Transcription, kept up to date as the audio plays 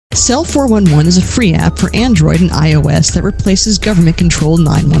Cell 411 is a free app for Android and iOS that replaces government-controlled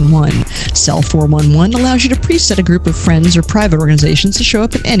 911. Cell 411 allows you to preset a group of friends or private organizations to show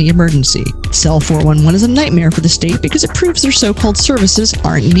up in any emergency. Cell 411 is a nightmare for the state because it proves their so-called services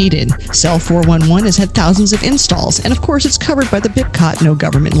aren't needed. Cell 411 has had thousands of installs, and of course it's covered by the BIPCOT no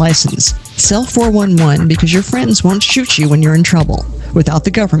government license. Cell 411 because your friends won't shoot you when you're in trouble. Without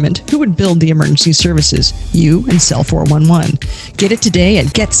the government, who would build the emergency services? You and Cell 411. Get it today at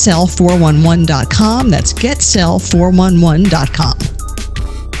getcell411.com. That's getcell411.com.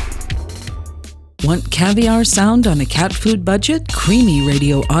 Want caviar sound on a cat food budget? Creamy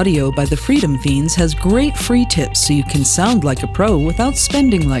Radio Audio by the Freedom Fiends has great free tips so you can sound like a pro without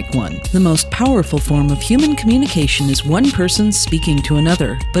spending like one. The most powerful form of human communication is one person speaking to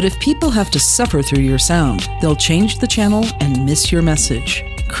another. But if people have to suffer through your sound, they'll change the channel and miss your message.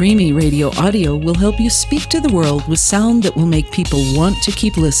 Creamy Radio Audio will help you speak to the world with sound that will make people want to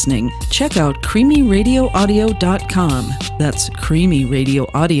keep listening. Check out creamyradioaudio.com. That's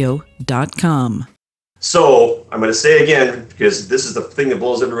creamyradioaudio.com. So, I'm going to say again, because this is the thing that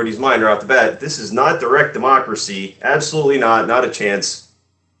blows everybody's mind right off the bat, this is not direct democracy. Absolutely not a chance.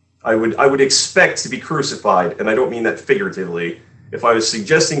 I would expect to be crucified, and I don't mean that figuratively. If I was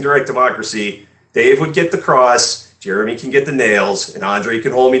suggesting direct democracy, Dave would get the cross, Jeremy can get the nails, and Andre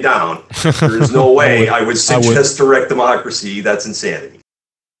can hold me down. There is no way I would suggest direct democracy. That's insanity.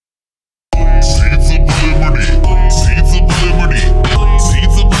 Seeds of liberty, seeds of liberty,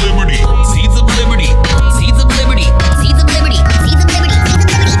 seeds of liberty, seeds of liberty, seeds of liberty, seeds of liberty, seeds of liberty,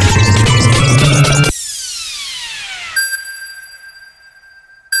 seeds of liberty.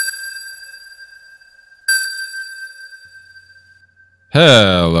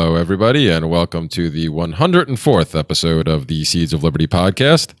 Hello, everybody, and welcome to the 104th episode of the Seeds of Liberty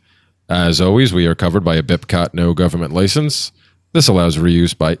podcast. As always, we are covered by a BIPCOT no government license. This allows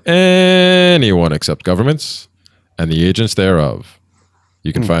reuse by anyone except governments and the agents thereof.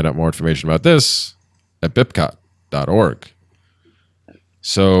 You can find out more information about this at bipcot.org.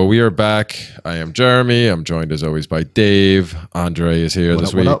 So we are back. I am Jeremy. I'm joined as always by Dave. Andre is here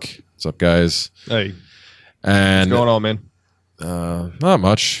this week. What's up, guys? Hey. And what's going on, man? Not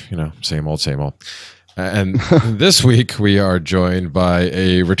much, same old, same old. And this week we are joined by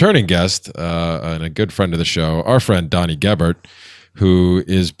a returning guest and a good friend of the show, our friend Donnie Gebert, who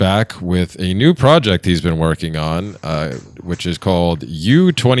is back with a new project he's been working on, which is called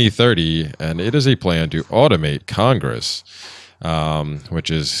U2030, and it is a plan to automate Congress. Which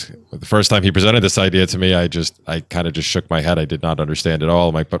is the first time he presented this idea to me. I kind of just shook my head. I did not understand it all.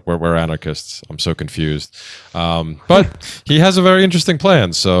 I'm like, but we're anarchists. I'm so confused. But he has a very interesting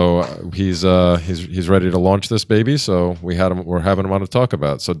plan. So he's ready to launch this baby. So we're having him on to talk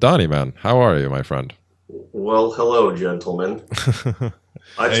about. So Donnie, man, how are you, my friend? Well, hello, gentlemen.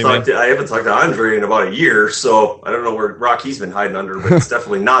 I haven't talked to Andre in about a year, so I don't know where rock he's been hiding under, but it's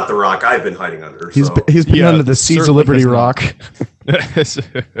definitely not the rock I've been hiding under. He's been under the Seeds of Liberty rock.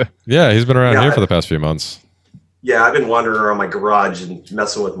 Yeah, he's been around here for the past few months. Yeah, I've been wandering around my garage and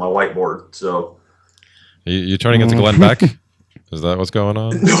messing with my whiteboard. So, you turning into Glenn Beck? Is that what's going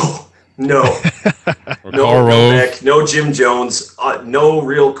on? No, Beck, no Jim Jones, no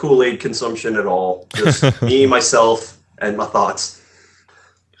real Kool-Aid consumption at all. Just me, myself, and my thoughts.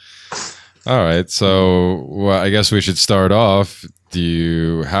 All right, so I guess we should start off.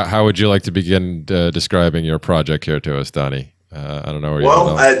 How would you like to begin describing your project here to us, Donnie? I don't know where you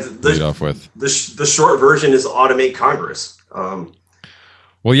want to lead off with. The short version is automate Congress.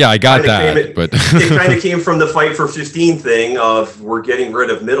 Well, yeah, I got that, but it kind of came from the Fight for 15 thing of we're getting rid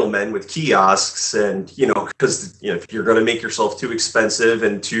of middlemen with kiosks, and because if you're going to make yourself too expensive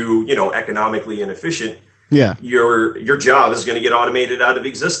and too economically inefficient, your job is going to get automated out of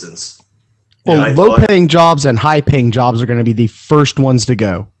existence. Well, low-paying jobs and high-paying jobs are going to be the first ones to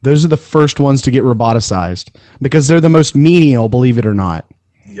go. Those are the first ones to get roboticized because they're the most menial, believe it or not.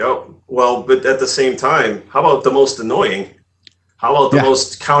 Yep. Well, but at the same time, how about the most annoying? How about the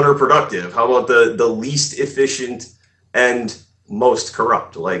most counterproductive? How about the least efficient and most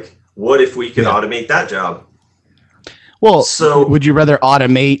corrupt? Like, what if we could automate that job? Well, so would you rather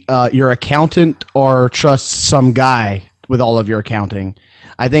automate your accountant or trust some guy with all of your accounting?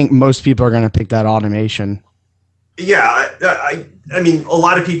 I think most people are going to pick that automation. Yeah, I mean, a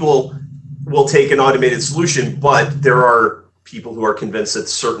lot of people will take an automated solution, but there are people who are convinced that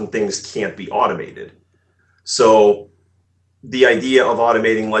certain things can't be automated. So the idea of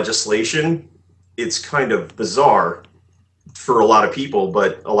automating legislation, it's kind of bizarre for a lot of people,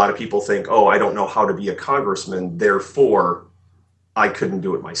 but a lot of people think, oh, I don't know how to be a congressman, therefore I couldn't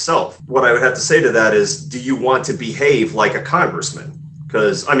do it myself. What I would have to say to that is, do you want to behave like a congressman?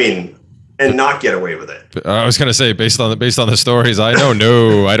 Because I mean, and not get away with it. I was going to say, based on the stories I know,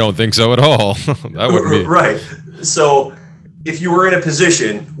 no, I don't think so at all. That would be right. So, if you were in a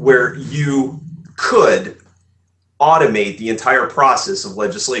position where you could automate the entire process of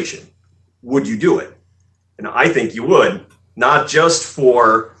legislation, would you do it? And I think you would, not just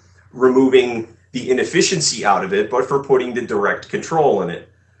for removing the inefficiency out of it, but for putting the direct control in it.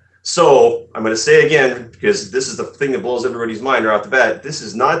 So I'm going to say again, because this is the thing that blows everybody's mind right off the bat, this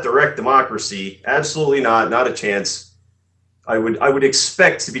is not direct democracy. Absolutely not a chance. I would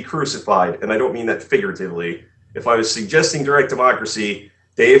expect to be crucified, and I don't mean that figuratively. If I was suggesting direct democracy,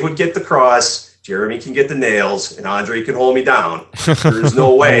 Dave would get the cross, Jeremy can get the nails, and Andre can hold me down. There's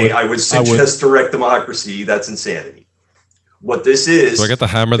no way I would suggest direct democracy. That's insanity. What this is... Do I get to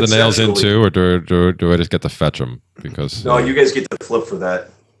hammer the nails in too, or do I just get to fetch them? Because no, you guys get to flip for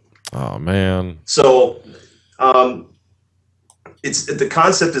that. Oh, man. So it's the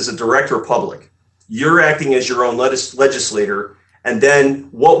concept is a direct republic. You're acting as your own legislator. And then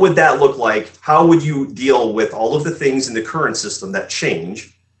what would that look like? How would you deal with all of the things in the current system that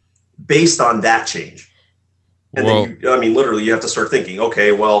change based on that change? And then, I mean, literally, you have to start thinking,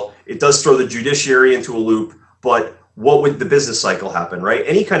 okay, well, it does throw the judiciary into a loop, but what would the business cycle happen, right?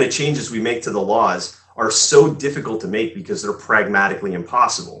 Any kind of changes we make to the laws are so difficult to make because they're pragmatically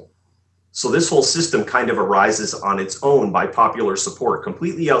impossible. So this whole system kind of arises on its own by popular support,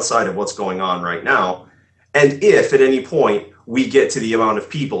 completely outside of what's going on right now. And if at any point we get to the amount of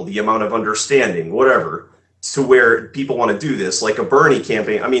people, the amount of understanding, whatever, to where people want to do this, like a Bernie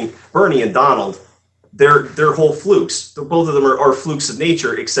campaign. I mean, Bernie and Donald, they're whole flukes. Both of them are flukes of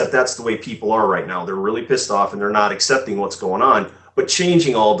nature, except that's the way people are right now. They're really pissed off and they're not accepting what's going on. But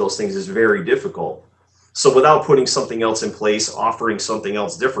changing all of those things is very difficult. So without putting something else in place, offering something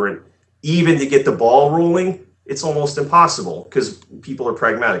else different, even to get the ball rolling, it's almost impossible because people are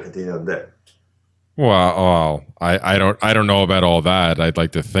pragmatic at the end of the day. Well, I don't know about all that. I'd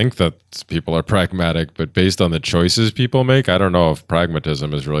like to think that people are pragmatic, but based on the choices people make, I don't know if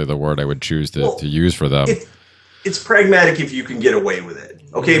pragmatism is really the word I would choose to use for them. It's pragmatic if you can get away with it.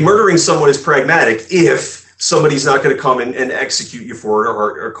 Okay, murdering someone is pragmatic if somebody's not going to come and execute you for it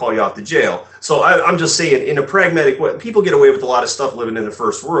or call you off to jail. So I'm just saying, in a pragmatic way, people get away with a lot of stuff living in the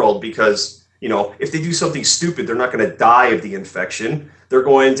first world because, you know, if they do something stupid, they're not going to die of the infection. They're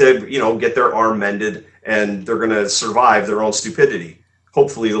going to, you know, get their arm mended and they're going to survive their own stupidity.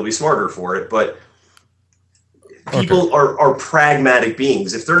 Hopefully they'll be smarter for it. But people are pragmatic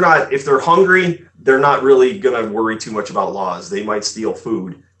beings. If they're hungry, they're not really going to worry too much about laws. They might steal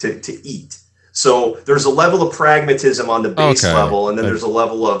food to eat. So there's a level of pragmatism on the base level, and then there's a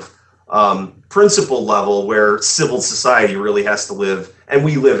level of principle level where civil society really has to live, and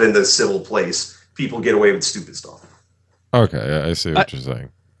we live in the civil place. People get away with stupid stuff. Okay, I see what you're saying.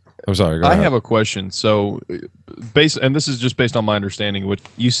 I'm sorry. Go ahead. I have a question. So, and this is just based on my understanding. What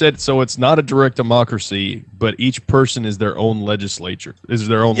you said, so it's not a direct democracy, but each person is their own legislator.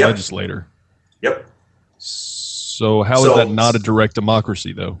 Legislator. Yep. So how is that not a direct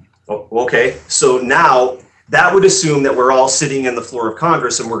democracy, though? Okay, so now that would assume that we're all sitting in the floor of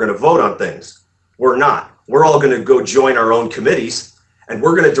Congress and we're going to vote on things. We're not. We're all going to go join our own committees, and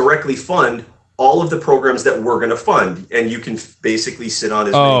we're going to directly fund all of the programs that we're going to fund. And you can basically sit on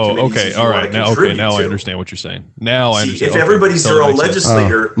as many committees as you want to contribute now to. I understand what you're saying. Now I understand. If everybody's their own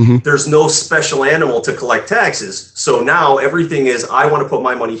legislator, there's no special animal to collect taxes. So now everything is, I want to put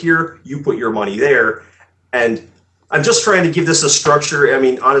my money here, you put your money there, and I'm just trying to give this a structure. I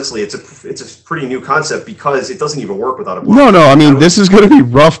mean, honestly, it's a pretty new concept because it doesn't even work without a blockchain. No. I mean, this is going to be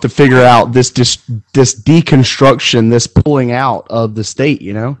rough to figure out this deconstruction, this pulling out of the state.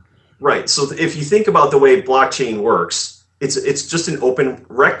 You know, right? So if you think about the way blockchain works, it's just an open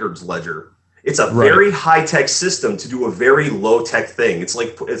records ledger. It's a very high tech system to do a very low tech thing. It's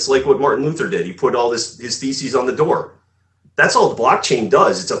like what Martin Luther did. He put all his theses on the door. That's all blockchain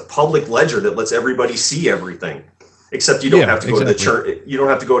does. It's a public ledger that lets everybody see everything. Except you don't have to go to the church. You don't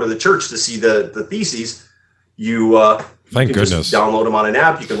have to go to the church to see the theses. You Thank can goodness. just download them on an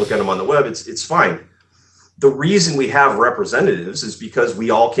app. You can look at them on the web. It's fine. The reason we have representatives is because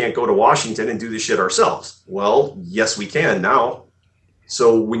we all can't go to Washington and do this shit ourselves. Well, yes, we can now.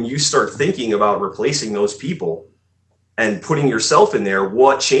 So when you start thinking about replacing those people and putting yourself in there,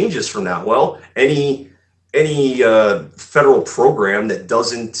 what changes from that? Well, any federal program that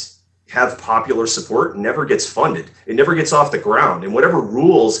doesn't have popular support never gets funded. It never gets off the ground. And whatever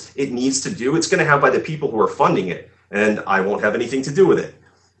rules it needs to do, it's going to have by the people who are funding it. And I won't have anything to do with it.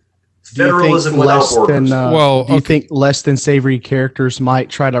 Federalism without borders. Do you think less than savory characters might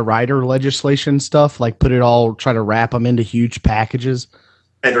try to write our legislation stuff, like try to wrap them into huge packages?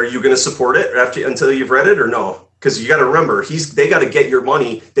 And are you going to support it until you've read it, or no? Because you got to remember, they got to get your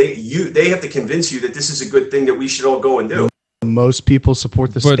money. They have to convince you that this is a good thing that we should all go and do. Most people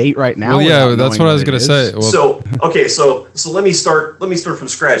support the state right now. Well, yeah, that's what I was going to say. Well, so let me start from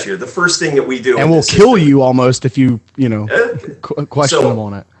scratch here. The first thing that we do, and we'll kill you almost if you question them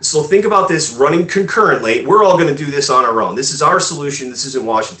on it. So think about this running concurrently. We're all going to do this on our own. This is our solution. This isn't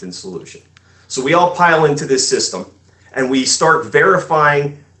Washington's solution. So we all pile into this system, and we start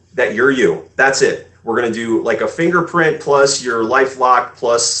verifying that you're you. That's it. We're going to do like a fingerprint plus your LifeLock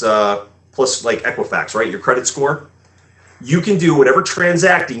plus like Equifax, right? Your credit score. You can do whatever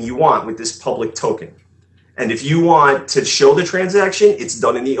transacting you want with this public token. And if you want to show the transaction, it's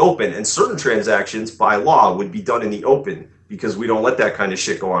done in the open. And certain transactions by law would be done in the open because we don't let that kind of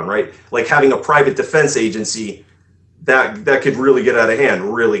shit go on, right? Like having a private defense agency, that could really get out of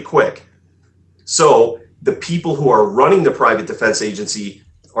hand really quick. So the people who are running the private defense agency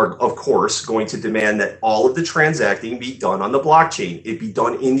are, of course, going to demand that all of the transacting be done on the blockchain. It be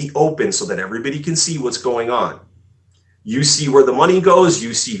done in the open so that everybody can see what's going on. You see where the money goes,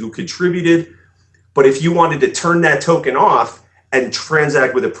 you see who contributed. But if you wanted to turn that token off and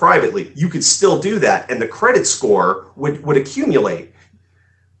transact with it privately, you could still do that, and the credit score would accumulate.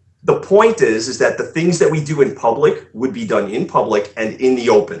 The point is that the things that we do in public would be done in public and in the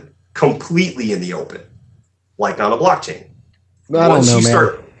open, completely in the open, like on a blockchain.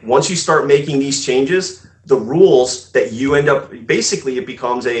 Once you start making these changes, the rules that you end up, basically it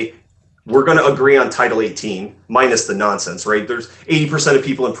becomes we're going to agree on Title 18 minus the nonsense, right? There's 80% of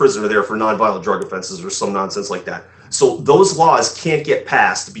people in prison are there for nonviolent drug offenses or some nonsense like that. So those laws can't get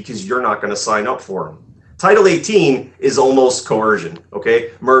passed because you're not going to sign up for them. Title 18 is almost coercion, okay?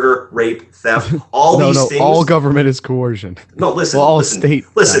 Murder, rape, theft, all these things. All government is coercion. No, listen, state.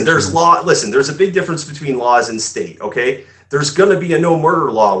 Listen, there's a big difference between laws and state, okay? There's going to be a no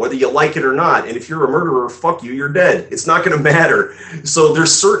murder law, whether you like it or not. And if you're a murderer, fuck you, you're dead. It's not going to matter. So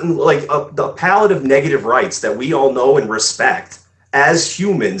there's certain, like the palette of negative rights that we all know and respect as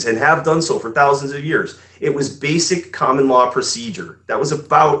humans and have done so for thousands of years. It was basic common law procedure. That was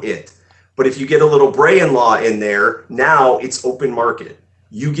about it. But if you get a little Brayan law in there, now it's open market.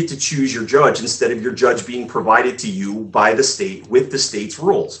 You get to choose your judge instead of your judge being provided to you by the state with the state's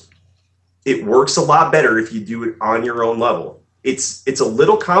rules. It works a lot better if you do it on your own level. It's a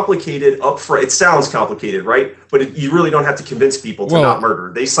little complicated up front. It sounds complicated, right? But you really don't have to convince people to not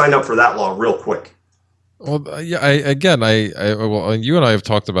murder. They sign up for that law real quick. Well, yeah. Well, you and I have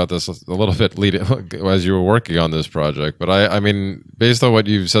talked about this a little bit as you were working on this project. But I mean, based on what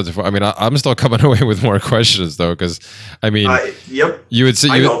you've said before, I mean, I'm still coming away with more questions though, because I mean, yep. You had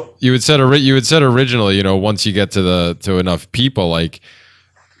said originally, once you get to enough people, like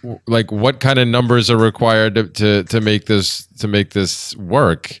what kind of numbers are required to make this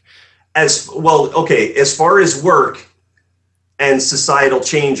work? As well, okay. As far as work and societal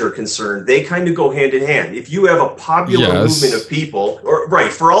change are concerned, they kind of go hand in hand. If you have a popular movement of people,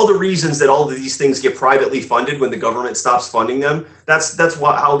 for all the reasons that all of these things get privately funded when the government stops funding them, that's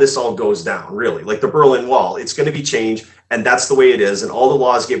how this all goes down, really. Like the Berlin Wall, it's going to be changed, and that's the way it is, and all the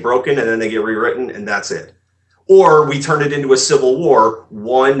laws get broken, and then they get rewritten, and that's it. Or we turn it into a civil war,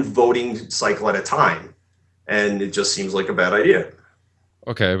 one voting cycle at a time, and it just seems like a bad idea.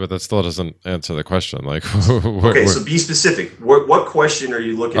 Okay, but that still doesn't answer the question. Like, okay, so be specific. What question are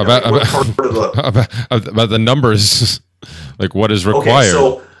you looking at? About the numbers, like what is required? Okay,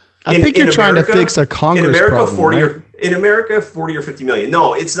 so I think you're trying to fix a Congress problem. In America, 40 or 50 million.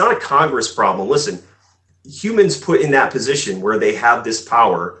 No, it's not a Congress problem. Listen, humans put in that position where they have this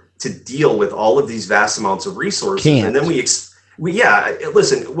power to deal with all of these vast amounts of resources, and then listen.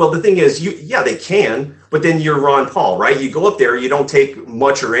 Well, the thing is, they can, but then you're Ron Paul, right? You go up there, you don't take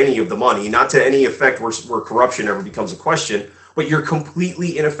much or any of the money, not to any effect where corruption ever becomes a question, but you're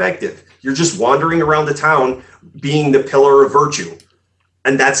completely ineffective. You're just wandering around the town being the pillar of virtue,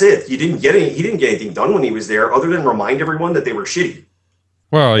 and that's it. He didn't get anything done when he was there, other than remind everyone that they were shitty.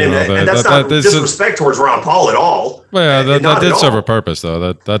 Well, and that's not disrespect towards Ron Paul at all. Well, yeah, that did serve a purpose,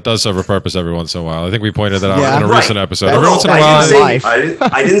 though. That does serve a purpose every once in a while. I think we pointed that out in a recent episode. Every once in a while,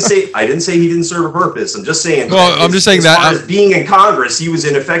 I didn't say he didn't serve a purpose. I'm just saying. Well, I'm just saying that as being in Congress, he was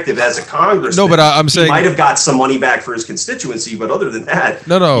ineffective as a congressman. No, but I'm saying he might have got some money back for his constituency, but other than that,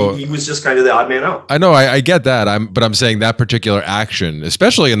 he was just kind of the odd man out. I know, I get that. I'm saying that particular action,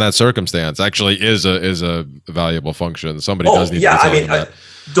 especially in that circumstance, actually is a valuable function. Somebody does need to be that.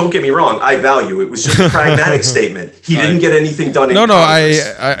 Don't get me wrong. I value it. Was just a pragmatic statement. He didn't get anything done. He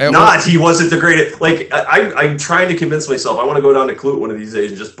wasn't the greatest. Like I'm trying to convince myself. I want to go down to Clute one of these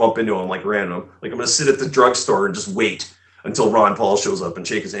days and just bump into him like random. Like I'm going to sit at the drugstore and just wait. until Ron Paul shows up and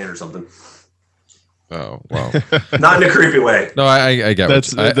shake his hand or something. Oh, wow. Not in a creepy way. No, I get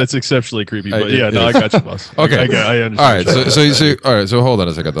that's exceptionally creepy. But I got you, boss. Okay, I understand. All right, all right. So hold on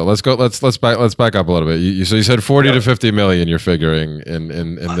a second though. Let's back up a little bit. So you said 40 to 50 million. You're figuring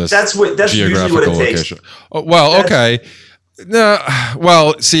in this. That's usually what it location. Takes. Oh, well, okay. No,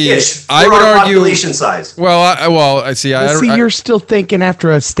 well, see, I would argue population size. I see. You're still thinking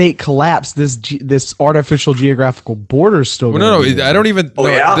after a state collapse, this artificial geographical border still. No, I don't even. Oh,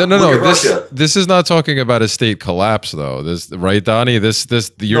 no. This is not talking about a state collapse, though. This, right, Donnie?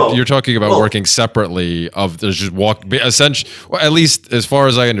 You're talking about working separately. There's just essentially, at least as far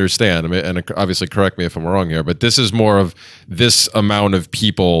as I understand. I mean, and obviously, correct me if I'm wrong here, but this is more of this amount of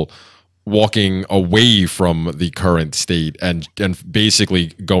people walking away from the current state and basically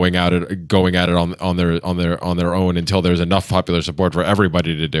going at it on their own until there's enough popular support for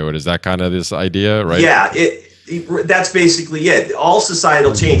everybody to do it. Is that kind of this idea, right? Yeah, that's basically it. All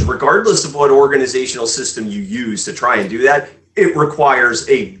societal change, regardless of what organizational system you use to try and do that, it requires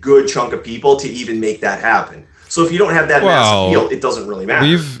a good chunk of people to even make that happen. So if you don't have that massive field, it doesn't really matter.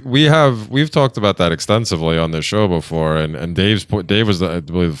 We've talked about that extensively on the show before, and Dave was I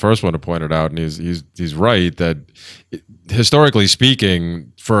believe the first one to point it out, and he's right that historically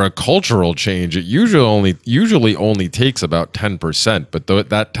speaking, for a cultural change, it usually only takes about 10%, but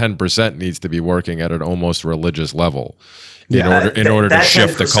that 10% needs to be working at an almost religious level in order to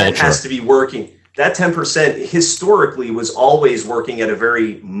shift the culture. That has to be working. That 10% historically was always working at a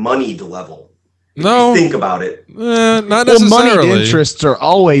very moneyed level. No, think about it. Not necessarily. Well, moneyed interests are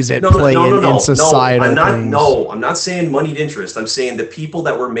always at play in society. I'm not saying moneyed interest. I'm saying the people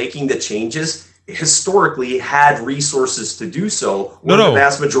that were making the changes historically had resources to do so. The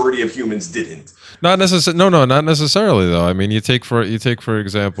vast majority of humans didn't. Not necessarily though. I mean, you take for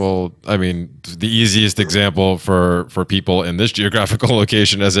example. I mean, the easiest example for people in this geographical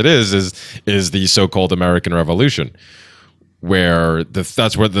location as it is the so-called American Revolution, where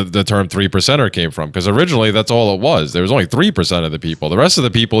that's where the term 3%er came from, because originally that's all it was. There was only 3% of the people. The rest of the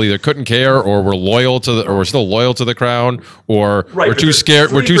people either couldn't care or were were still loyal to the crown, or were too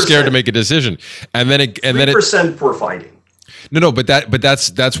scared. Were too scared to make a decision. And then 3% were fighting. No, but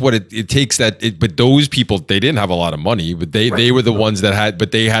that's what it takes. But those people, they didn't have a lot of money, but they were the ones that had.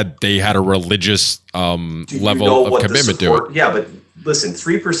 But they had a religious level of commitment to it. Yeah, but. Listen,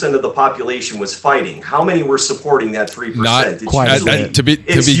 3% of the population was fighting. How many were supporting that 3%? Not quite. To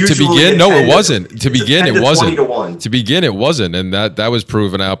begin, no, it wasn't. To begin, it wasn't. 20-1. To begin, it wasn't, and that was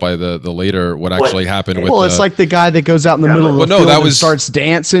proven out by the later what actually happened. Well, it's like the guy that goes out in the middle of the field and starts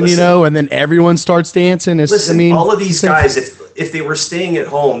dancing, and then everyone starts dancing. All of these guys, if they were staying at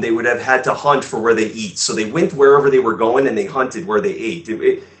home, they would have had to hunt for where they eat. So they went wherever they were going and they hunted where they ate.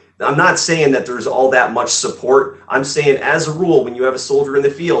 I'm not saying that there's all that much support. I'm saying, as a rule, when you have a soldier in the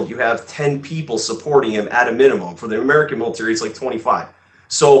field, you have 10 people supporting him at a minimum. For the American military, it's like 25.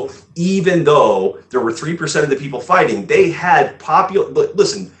 So even though there were 3% of the people fighting, they had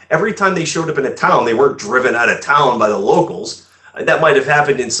listen, every time they showed up in a town, they weren't driven out of town by the locals. That might have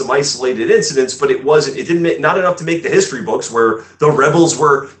happened in some isolated incidents, but it didn't make not enough to make the history books where the rebels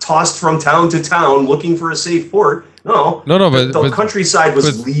were tossed from town to town looking for a safe port. But the countryside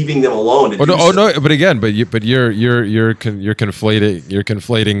was leaving them alone. You're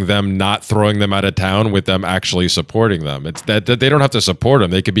conflating them not throwing them out of town with them actually supporting them. It's that they don't have to support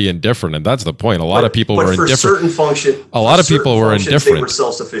them; they could be indifferent, and that's the point. A lot of people were indifferent. A lot of people were indifferent. They were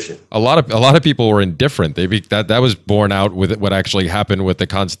self-sufficient. A lot of people were indifferent. That was borne out with what actually happened with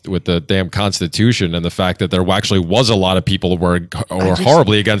the damn Constitution, and the fact that there actually was a lot of people who were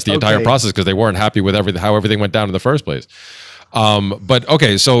horribly against the entire process because they weren't happy with how everything went down in the first place. But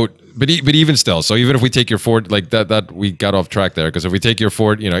even still, so even if we take your 40, like that we got off track there, because if we take your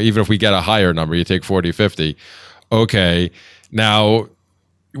 40, even if we get a higher number, you take 40, 50. Okay. Now,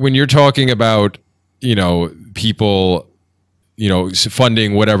 when you're talking about, people,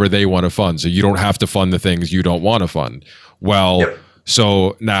 funding whatever they want to fund, so you don't have to fund the things you don't want to fund. Well,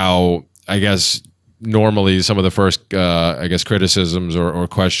 So now I guess normally some of the first, criticisms or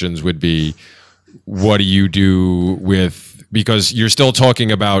questions would be, what do you do with, because you're still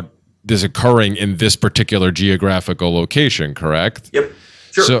talking about this occurring in this particular geographical location, correct? Yep.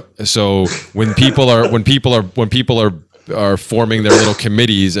 Sure. So when people are forming their little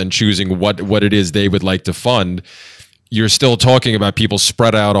committees and choosing what it is they would like to fund, you're still talking about people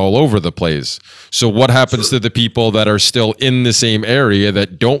spread out all over the place. So what happens to the people that are still in the same area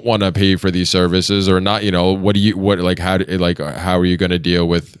that don't want to pay for these services, or not? How are you going to deal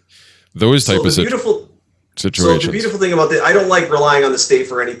with those type of situations? So the beautiful thing about this, I don't like relying on the state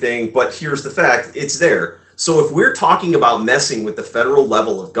for anything, but here's the fact: it's there. So if we're talking about messing with the federal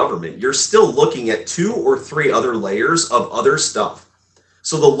level of government, you're still looking at 2 or 3 other layers of other stuff.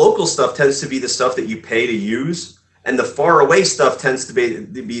 So the local stuff tends to be the stuff that you pay to use, and the far away stuff tends to be the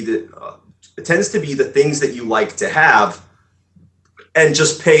things that you like to have and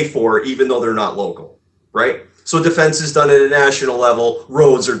just pay for, even though they're not local, right? So defense is done at a national level,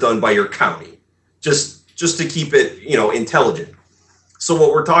 roads are done by your county, just to keep it, intelligent. So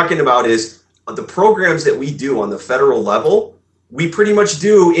what we're talking about is the programs that we do on the federal level, we pretty much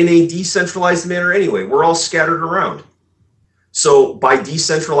do in a decentralized manner anyway. We're all scattered around. So by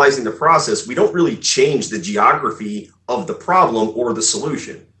decentralizing the process, we don't really change the geography of the problem or the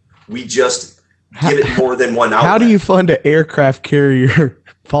solution. We just give it more than one outlet. How do you fund an aircraft carrier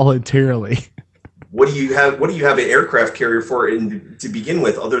voluntarily? What do you have an aircraft carrier for to begin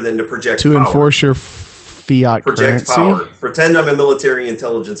with, other than to project power? Enforce your fiat project currency? Power. Pretend I'm a military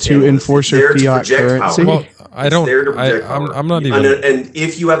intelligence to analyst. enforce your fiat currency. Well, I'm not even. And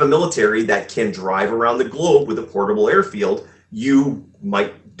if you have a military that can drive around the globe with a portable airfield, you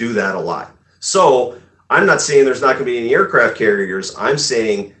might do that a lot. So I'm not saying there's not going to be any aircraft carriers. I'm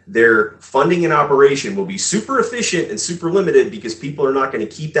saying their funding and operation will be super efficient and super limited because people are not going to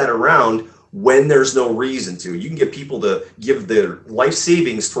keep that around when there's no reason to. You can get people to give their life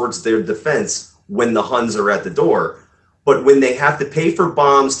savings towards their defense when the Huns are at the door. But when they have to pay for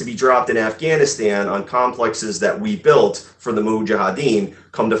bombs to be dropped in Afghanistan on complexes that we built for the Mujahideen,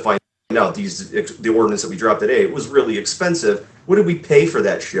 come to find out the ordnance that we dropped today, it was really expensive. What did we pay for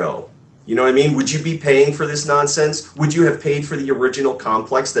that show? You know what I mean? Would you be paying for this nonsense? Would you have paid for the original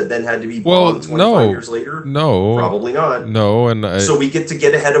complex that then had to be bombed 25 years later? No. Probably not. No. So we get to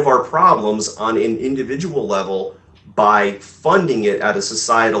get ahead of our problems on an individual level by funding it at a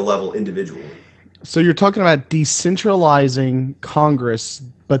societal level individually. So you're talking about decentralizing Congress,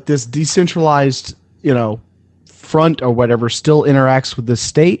 but this decentralized, front or whatever still interacts with the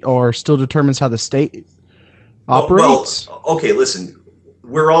state or still determines how the state operates? Well, okay, listen.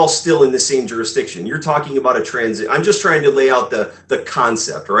 We're all still in the same jurisdiction. You're talking about a transit. I'm just trying to lay out the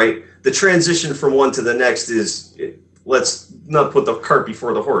concept, right? The transition from one to the next is, let's not put the cart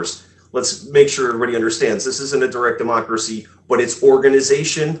before the horse. Let's make sure everybody understands this isn't a direct democracy, but it's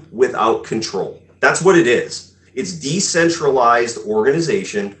organization without control. That's what it is. It's decentralized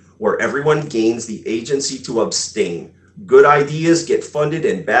organization where everyone gains the agency to abstain. Good ideas get funded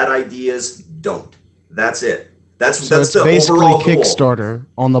and bad ideas don't. That's it. That's the basically overall Kickstarter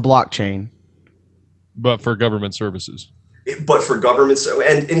on the blockchain. But for government services. But for governments,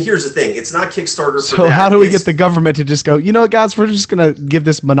 and here's the thing, it's not Kickstarter for So that. how do we get the government to just go, guys, we're just going to give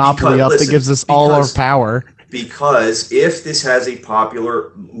this monopoly that gives us all our power? Because if this has a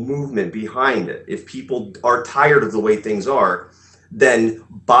popular movement behind it, if people are tired of the way things are, then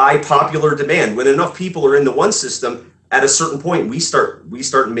by popular demand, when enough people are in the one system, at a certain point, we start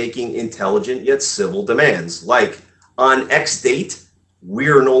making intelligent yet civil demands. Like, on X date,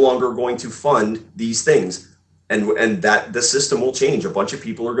 we're no longer going to fund these things. And that the system will change. A bunch of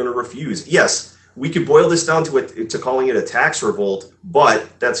people are going to refuse. Yes, we could boil this down to calling it a tax revolt, but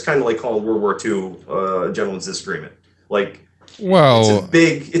that's kind of like calling World War II a gentleman's disagreement. Like, well,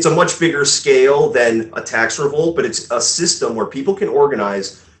 it's a much bigger scale than a tax revolt, but it's a system where people can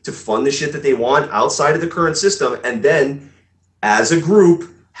organize to fund the shit that they want outside of the current system, and then as a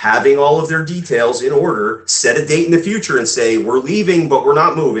group, having all of their details in order, set a date in the future and say, we're leaving, but we're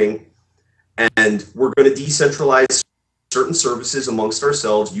not moving, and we're going to decentralize certain services amongst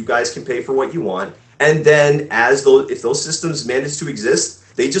ourselves. You guys can pay for what you want. And then if those systems manage to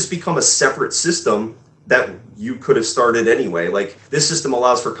exist, they just become a separate system that you could have started anyway. Like, this system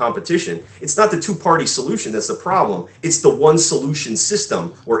allows for competition. It's not the two-party solution that's the problem. It's the one solution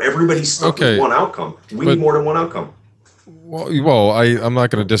system where everybody's stuck with one outcome. We need more than one outcome. Well, I'm not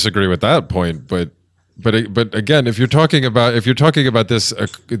going to disagree with that point, but again, if you're talking about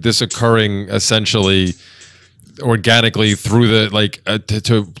this occurring essentially organically through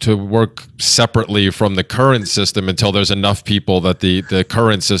the to work separately from the current system until there's enough people that the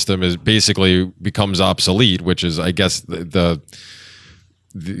current system is basically becomes obsolete, which is, I guess, the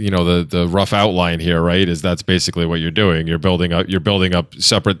rough outline here, right? Is that's basically what you're doing. You're building up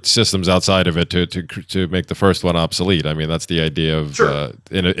separate systems outside of it to make the first one obsolete. I mean, that's the idea of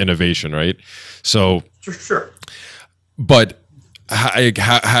innovation, right? So sure. But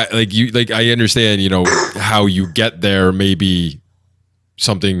I understand, how you get there may be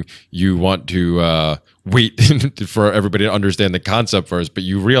something you want to wait for everybody to understand the concept first, but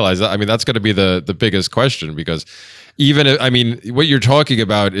you realize that, that's going to be the biggest question, because even if, what you're talking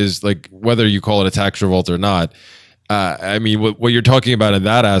about is, like, whether you call it a tax revolt or not, I mean, what you're talking about in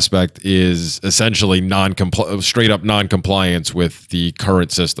that aspect is essentially straight up non-compliance with the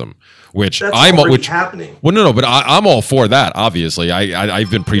current system, which That's already happening. Well, no, but I'm all for that. Obviously, I've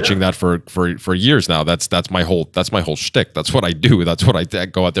been preaching that for years now. That's my whole shtick. That's what I do. That's what I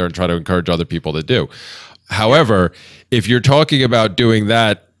go out there and try to encourage other people to do. However, if you're talking about doing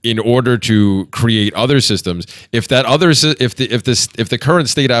that in order to create other systems, if the current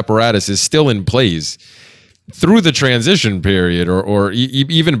state apparatus is still in place through the transition period, or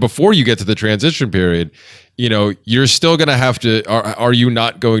even before you get to the transition period, you know, you're still going to have to, are you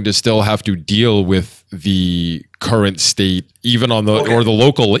not going to still have to deal with the current state, even on the, or the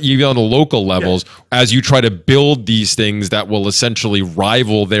local, even on the local levels, as you try to build these things that will essentially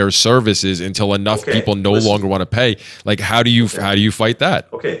rival their services until enough people no longer want to pay? Like, how do you fight that?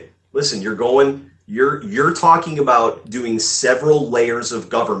 Okay, listen, you're talking about doing several layers of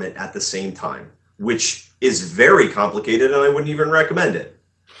government at the same time, which is very complicated, and I wouldn't even recommend it.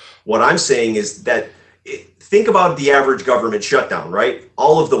 What I'm saying is that think about the average government shutdown, right?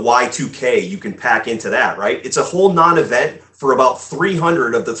 All of the Y2K you can pack into that, right? It's a whole non-event for about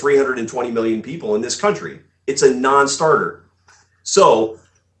 300 of the 320 million people in this country. It's a non-starter. So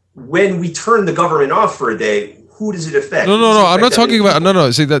when we turn the government off for a day, who does it affect? No. I'm not talking about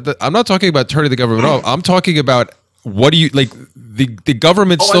See that I'm not talking about turning the government off. I'm talking about, what do you like? The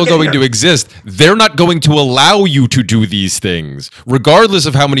government's still going to exist. They're not going to allow you to do these things, regardless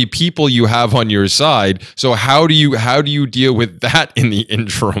of how many people you have on your side. So how do you deal with that in the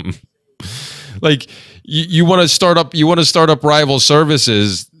interim? Like, you want to start up rival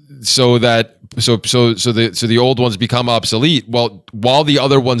services so that the old ones become obsolete. Well, while the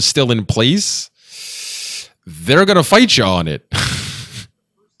other one's still in place, they're going to fight you on it,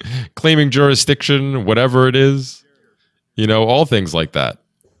 claiming jurisdiction, whatever it is. You know, all things like that.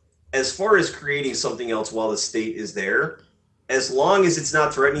 As far as creating something else while the state is there, as long as it's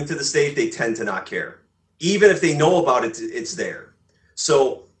not threatening to the state, they tend to not care. Even if they know about it, it's there.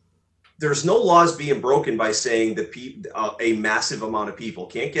 So there's no laws being broken by saying that a massive amount of people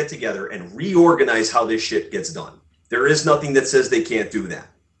can't get together and reorganize how this shit gets done. There is nothing that says they can't do that.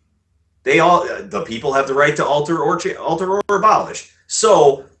 The people have the right to alter or abolish.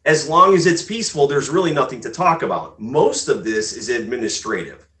 So as long as it's peaceful, there's really nothing to talk about. Most of this is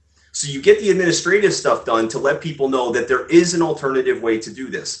administrative. So you get the administrative stuff done to let people know that there is an alternative way to do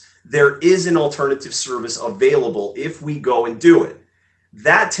this. There is an alternative service available if we go and do it.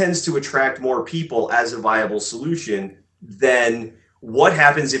 That tends to attract more people as a viable solution than what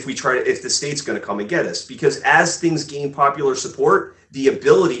happens if the state's going to come and get us. Because as things gain popular support, the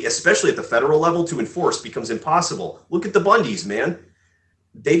ability, especially at the federal level, to enforce becomes impossible. Look at the Bundys, man.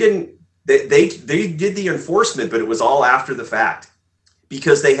 They did the enforcement, but it was all after the fact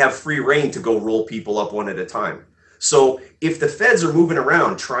because they have free reign to go roll people up one at a time. So if the feds are moving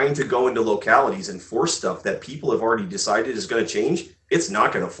around trying to go into localities and force stuff that people have already decided is going to change, it's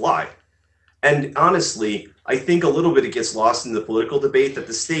not going to fly. And honestly, I think a little bit it gets lost in the political debate that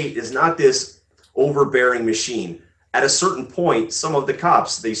the state is not this overbearing machine. At a certain point, some of the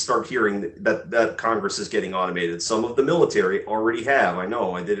cops, they start hearing that Congress is getting automated. Some of the military already have. I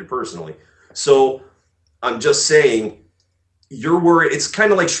know, I did it personally. So I'm just saying, you're worried. It's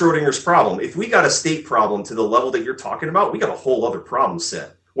kind of like Schrodinger's problem. If we got a state problem to the level that you're talking about, we got a whole other problem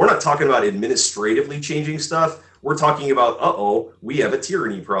set. We're not talking about administratively changing stuff. We're talking about, we have a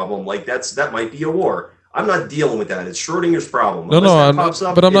tyranny problem. Like that might be a war. I'm not dealing with that. It's Schrodinger's problem. It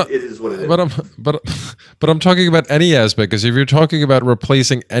is what it is. But I'm talking about any aspect, because if you're talking about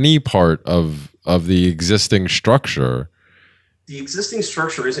replacing any part of the existing structure, the existing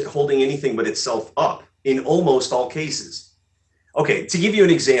structure isn't holding anything but itself up in almost all cases. Okay, to give you an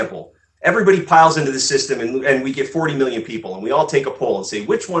example, everybody piles into the system, and we get 40 million people, and we all take a poll and say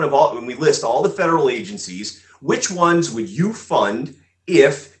which one of all, when we list all the federal agencies, which ones would you fund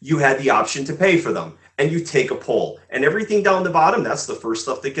if you had the option to pay for them? And you take a poll, and everything down the bottom, that's the first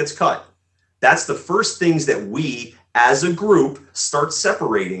stuff that gets cut. That's the first things that we as a group start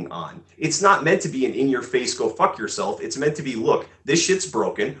separating on. It's not meant to be an in-your-face, go fuck yourself. It's meant to be, look, this shit's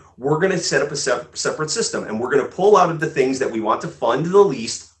broken. We're going to set up a separate system, and we're going to pull out of the things that we want to fund the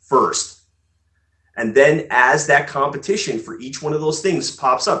least first. And then as that competition for each one of those things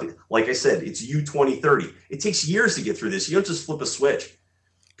pops up, like I said, it's U-2030. It takes years to get through this. You don't just flip a switch.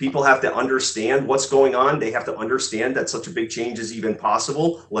 People have to understand what's going on. They have to understand that such a big change is even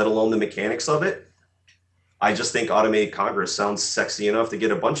possible, let alone the mechanics of it. I just think automated Congress sounds sexy enough to get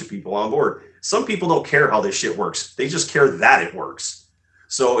a bunch of people on board. Some people don't care how this shit works. They just care that it works.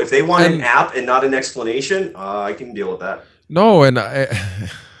 So if they want an app and not an explanation, I can deal with that. No, and I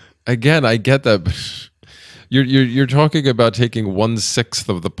get that. You're talking about taking 1/6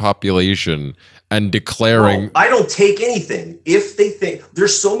 of the population and declaring. No, I don't take anything. If they think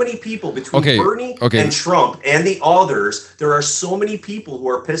there's so many people between Bernie and Trump and the others, there are so many people who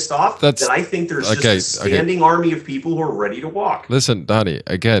are pissed off that I think there's just a standing army of people who are ready to walk. Listen, Donnie,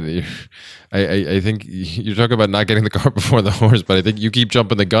 again, I think you're talking about not getting the cart before the horse, but I think you keep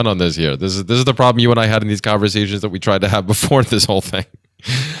jumping the gun on this here. This is the problem you and I had in these conversations that we tried to have before this whole thing.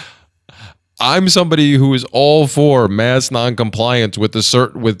 I'm somebody who is all for mass non-compliance with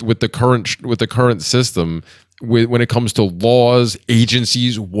the current system when it comes to laws,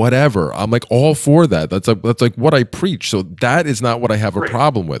 agencies, whatever. I'm like all for that. That's like what I preach. So that is not what I have a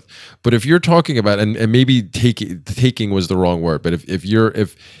problem with. But if you're talking about and maybe taking was the wrong word, but if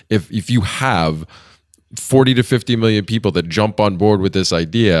you have 40 to 50 million people that jump on board with this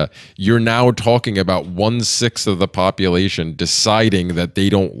idea, you're now talking about 1/6 of the population deciding that they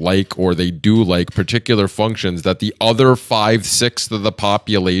don't like or they do like particular functions that the other 5/6 of the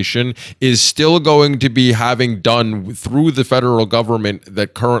population is still going to be having done through the federal government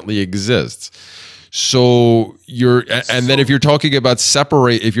that currently exists. So then if you're talking about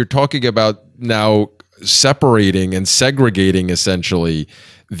now separating and segregating essentially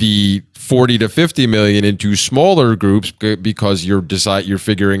the 40 to 50 million into smaller groups because you're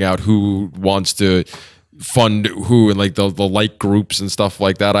figuring out who wants to fund who and like the like groups and stuff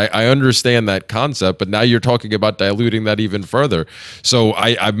like that. I understand that concept, but now you're talking about diluting that even further. So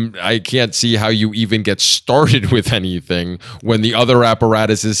I can't see how you even get started with anything when the other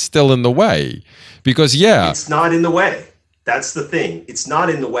apparatus is still in the way. Because it's not in the way. That's the thing. It's not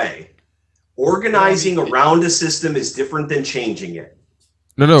in the way. Organizing around a system is different than changing it.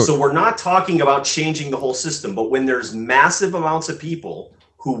 No. So we're not talking about changing the whole system, but when there's massive amounts of people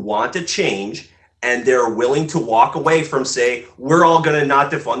who want to change and they're willing to walk away from, say, we're all going to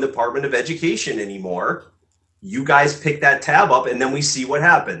not defund the Department of Education anymore, you guys pick that tab up and then we see what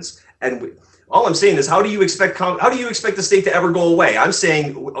happens. And all I'm saying is, how do you expect the state to ever go away? I'm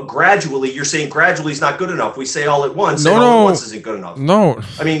saying gradually. You're saying gradually is not good enough. We say all at once. All at once isn't good enough. No,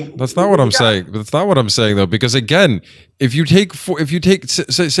 I mean that's not what I'm saying. That's not what I'm saying though, because again, if you take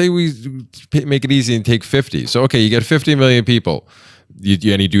say we make it easy and take 50. So okay, you get 50 million people,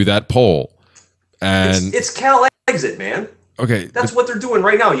 and you do that poll, and it's CalExit, man. Okay, that's what they're doing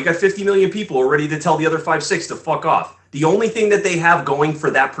right now. You got 50 million people who are ready to tell the other 5/6 to fuck off. The only thing that they have going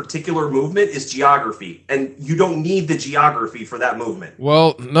for that particular movement is geography, and you don't need the geography for that movement.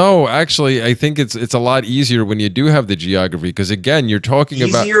 Well, no, actually, I think it's a lot easier when you do have the geography, because again, you're talking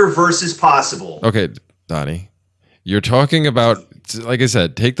about easier versus possible. Okay, Donnie, you're talking about, like I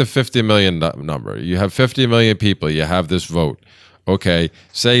said, take the 50 million number. You have 50 million people. You have this vote. Okay,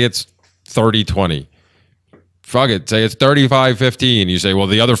 say it's 30-20. Fuck it. Say it's 35-15. You say, well,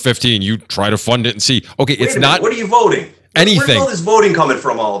 the other 15, you try to fund it and see. Okay, it's not. What are you voting? Anything. Where's all this voting coming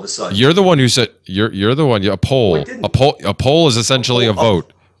from all of a sudden? You're the one who said you're the one. A poll. A poll is essentially a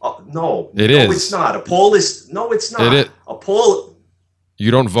vote. No, it is. No, it's not. A poll is it's not. It is. A poll.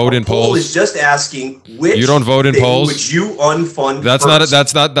 You don't vote in polls. A poll is just asking which. You don't vote in polls. Would you unfund? That's first?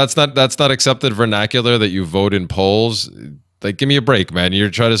 That's not accepted vernacular that you vote in polls. Like, give me a break, man.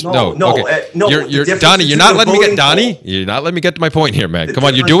 You're trying to no. You're Donnie. You're not letting me get Donnie. You're not letting me get to my point here, man. Come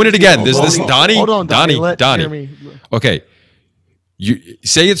on, you're doing it again. This Donnie. Hold on, Donnie. Okay. You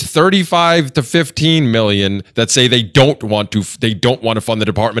say it's 35 to 15 million that say they don't want to fund the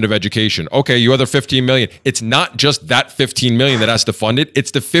Department of Education. Okay, you other 15 million. It's not just that 15 million that has to fund it.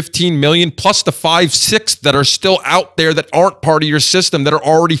 It's the 15 million plus the 5-6 that are still out there that aren't part of your system that are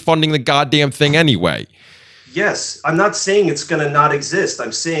already funding the goddamn thing anyway. Yes, I'm not saying it's going to not exist.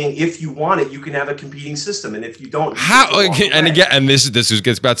 I'm saying if you want it, you can have a competing system, and if you don't, and again, and this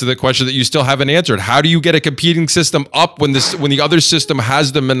gets back to the question that you still haven't answered. How do you get a competing system up when the other system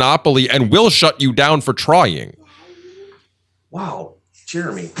has the monopoly and will shut you down for trying? Wow,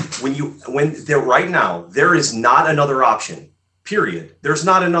 Jeremy, right now there is not another option. Period. There's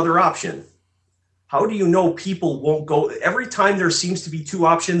not another option. How do you know people won't go every time there seems to be two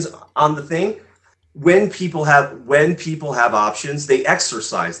options on the thing? When people have options, they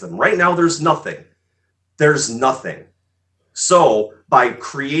exercise them. Right now, there's nothing. There's nothing. So by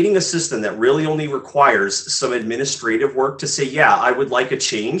creating a system that really only requires some administrative work to say, yeah, I would like a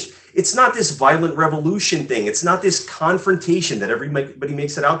change. It's not this violent revolution thing. It's not this confrontation that everybody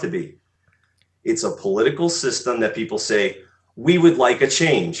makes it out to be. It's a political system that people say, we would like a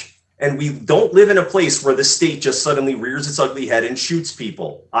change. And we don't live in a place where the state just suddenly rears its ugly head and shoots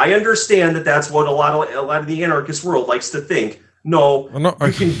people. I understand that that's what a lot of the anarchist world likes to think. No,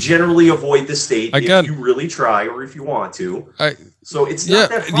 you can generally avoid the state if you really try or if you want to. So it's Yeah, not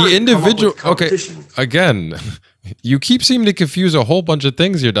that hard the to come up with individual. Okay, competition. again, you keep seeming to confuse a whole bunch of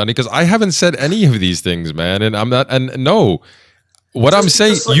things here, Donnie. Because I haven't said any of these things, man, and I'm not. And no, what I'm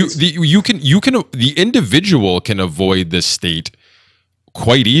saying, the individual can avoid this state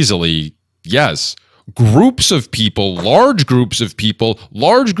quite easily. Yes. Groups of people, large groups of people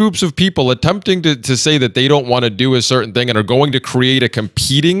attempting to say that they don't want to do a certain thing and are going to create a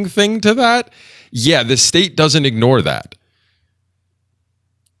competing thing to that. Yeah, the state doesn't ignore that.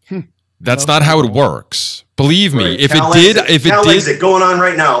 That's not how it works. Believe me, if CalExit going on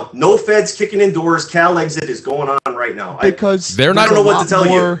right now. No feds kicking in doors. CalExit is going on right now. Because they're not. I don't know what to tell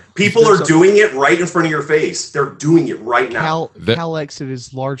you. People are doing it right in front of your face. They're doing it right now. CalExit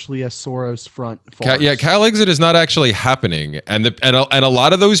is largely a Soros front. Yeah, CalExit is not actually happening, and a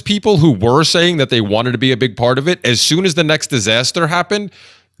lot of those people who were saying that they wanted to be a big part of it, as soon as the next disaster happened,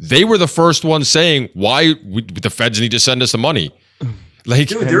 they were the first ones saying, "Why the feds need to send us the money." Like,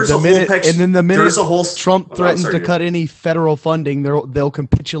 dude, the minute Trump threatens to cut any federal funding, they'll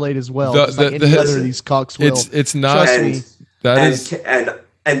capitulate as well. Just like any other of these cocks will. It's not.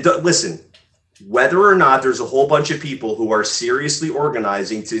 Listen, whether or not there's a whole bunch of people who are seriously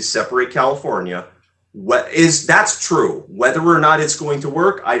organizing to separate California, that's true. Whether or not it's going to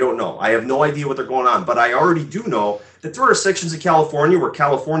work, I don't know. I have no idea what they're going on, but I already do know that there are sections of California where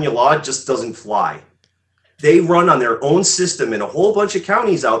California law just doesn't fly. They run on their own system in a whole bunch of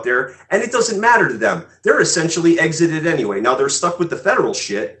counties out there, and it doesn't matter to them. They're essentially exited anyway. Now they're stuck with the federal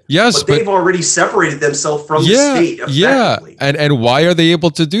shit. Yes, but they've already separated themselves from the state effectively. And why are they able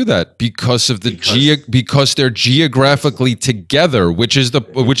to do that? Because of because they're geographically together, which is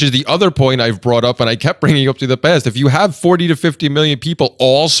the other point I've brought up, and I kept bringing up to the past. If you have 40 to 50 million people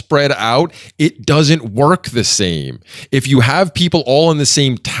all spread out, it doesn't work the same. If you have people all in the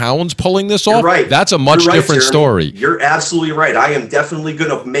same towns pulling this off, that's a much different story. You're absolutely right. I am definitely going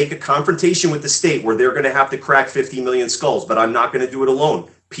to make a confrontation with the state where they're going to have to crack 50 million skulls, but I'm not going to do it alone.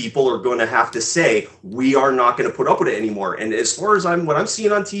 People are going to have to say, we are not going to put up with it anymore. And as far as what I'm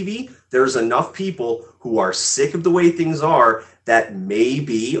seeing on TV, there's enough people who are sick of the way things are that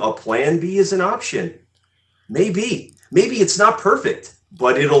maybe a plan B is an option. Maybe it's not perfect,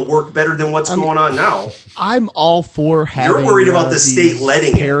 but it'll work better than what's going on now. I'm all for having. You're worried about the state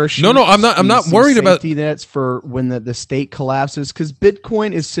letting it. No, I'm not. I'm not worried about safety nets for when the state collapses, because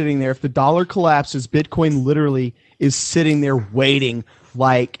Bitcoin is sitting there. If the dollar collapses, Bitcoin literally is sitting there waiting,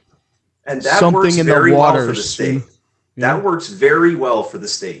 like something in the waters. For the state. That works very well for the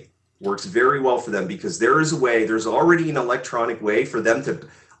state. Works very well for them because there is a way. There's already an electronic way for them to.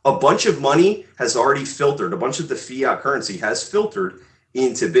 A bunch of money has already filtered. A bunch of the fiat currency has filtered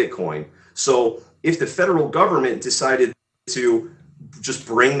into Bitcoin. So if the federal government decided to just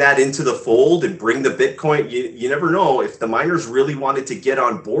bring that into the fold and bring the Bitcoin, you never know if the miners really wanted to get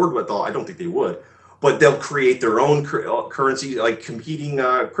on board with all. I don't think they would, but they'll create their own currency, like competing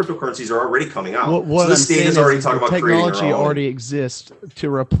cryptocurrencies are already coming out. What so the state is already talking about creating their own. Technology already exists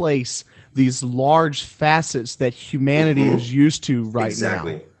to replace these large facets that humanity is used to right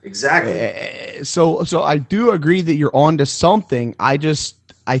now. Exactly. So I do agree that you're onto something. I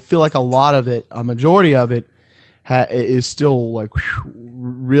feel like a lot of it, a majority of it, is still like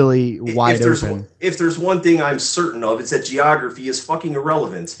really wide open. If there's one thing I'm certain of, it's that geography is fucking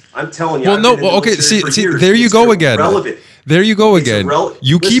irrelevant. I'm telling you. Well, no. Well, okay. See, there you go again. There you go again.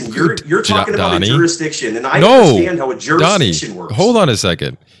 You're talking about a jurisdiction, and I understand how a jurisdiction works. Hold on a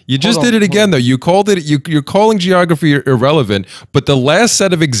second. You just did it again, though. You called it. You're calling geography irrelevant, but the last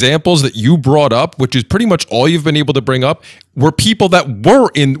set of examples that you brought up, which is pretty much all you've been able to bring up, were people that were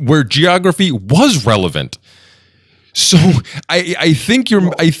in where geography was relevant. So I think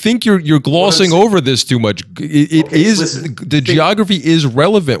you're glossing over this too much. The geography is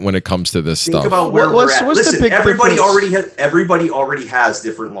relevant when it comes to this stuff. Think about where we're at. Listen, everybody already has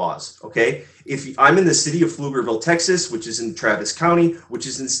different laws. Okay, if I'm in the city of Pflugerville, Texas, which is in Travis County, which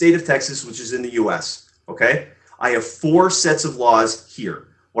is in the state of Texas, which is in the U.S. Okay, I have 4 sets of laws here.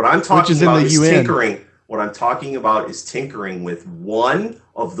 What I'm talking about is tinkering. What I'm talking about is tinkering with one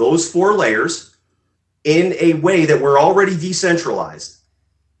of those 4 layers in a way that we're already decentralized.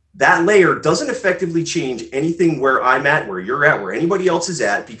 That layer doesn't effectively change anything where I'm at, where you're at, where anybody else is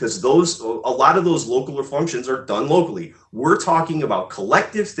at, because a lot of those local functions are done locally. We're talking about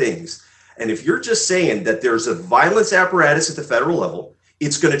collective things. And if you're just saying that there's a violence apparatus at the federal level,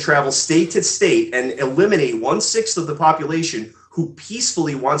 it's going to travel state to state and eliminate 1/6 of the population who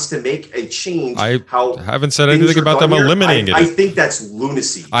peacefully wants to make a change. I how haven't said anything about them eliminating it. I think that's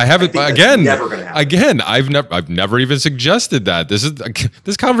lunacy. I haven't. Again, never going to happen. Again, I've never even suggested that.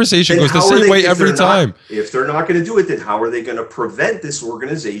 This conversation goes the same way every time. If they're not going to do it, then how are they going to prevent this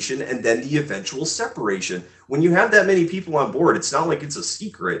organization and then the eventual separation? When you have that many people on board, it's not like it's a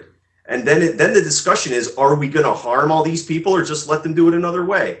secret. And then the discussion is, are we going to harm all these people or just let them do it another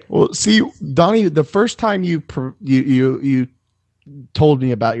way? Well, see, Donnie, the first time you told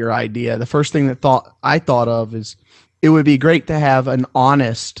me about your idea, the first thing that I thought of is it would be great to have an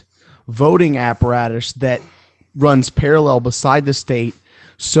honest voting apparatus that runs parallel beside the state.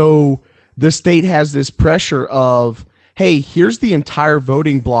 So the state has this pressure of, hey, here's the entire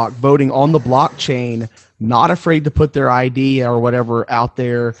voting block voting on the blockchain, not afraid to put their ID or whatever out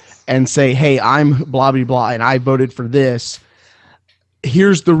there and say, hey, I'm blah, blah, blah, and I voted for this.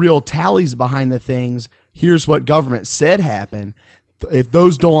 Here's the real tallies behind the things. Here's what government said happened. If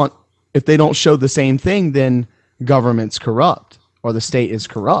they don't show the same thing, then government's corrupt or the state is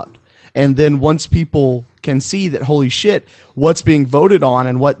corrupt. And then once people can see that, holy shit, what's being voted on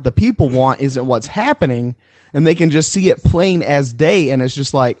and what the people want isn't what's happening, and they can just see it plain as day, and it's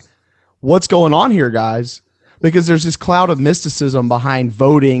just like, what's going on here, guys? Because there's this cloud of mysticism behind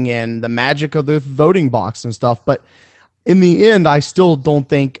voting and the magic of the voting box and stuff. But in the end, I still don't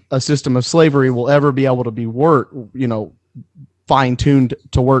think a system of slavery will ever be able to be fine-tuned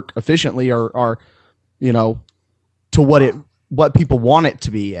to work efficiently or to what people want it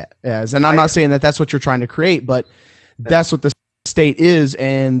to be as. And I'm not saying that that's what you're trying to create, but that's what the state is,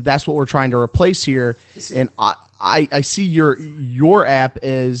 and that's what we're trying to replace here. And I see your app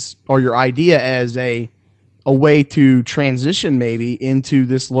as, or your idea as a way to transition maybe into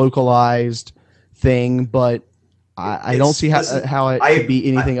this localized thing, but I don't see how it could be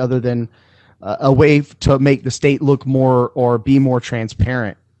anything other than a way to make the state look more or be more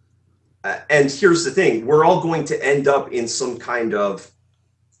transparent. And here's the thing: we're all going to end up in some kind of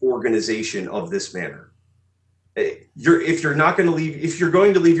organization of this manner. If you're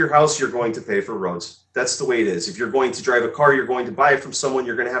going to leave your house, you're going to pay for roads. That's the way it is. If you're going to drive a car, you're going to buy it from someone.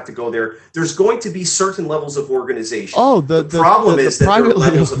 You're going to have to go there. There's going to be certain levels of organization. Oh, the problem is that there are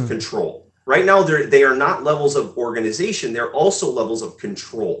levels of control. Right now, they are not levels of organization. They're also levels of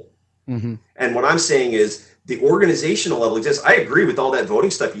control. Mm-hmm. And what I'm saying is the organizational level exists. I agree with all that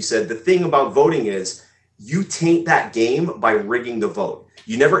voting stuff you said. The thing about voting is you taint that game by rigging the vote.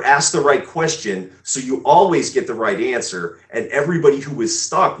 You never ask the right question, so you always get the right answer. And everybody who is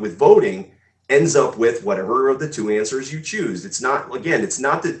stuck with voting ends up with whatever of the two answers you choose. It's not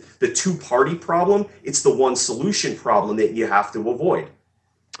the two-party problem. It's the one solution problem that you have to avoid.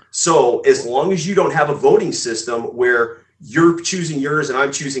 So as long as you don't have a voting system where you're choosing yours and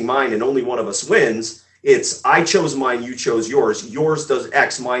I'm choosing mine and only one of us wins, it's I chose mine, you chose yours. Yours does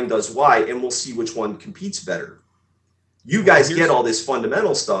X, mine does Y, and we'll see which one competes better. You guys get all this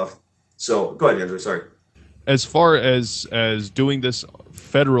fundamental stuff. So go ahead, Andrew. Sorry. As far as doing this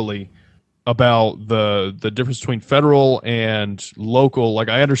federally, about the difference between federal and local, like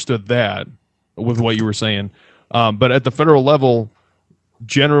I understood that with what you were saying, but at the federal level,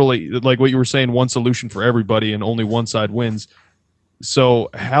 generally, like what you were saying, one solution for everybody and only one side wins. So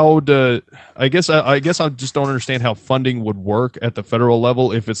I guess I just don't understand how funding would work at the federal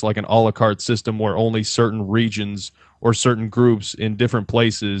level if it's like an a la carte system where only certain regions or certain groups in different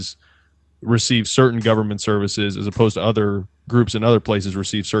places receive certain government services as opposed to other groups in other places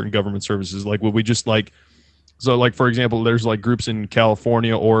receive certain government services. Like, would we just for example, there's like groups in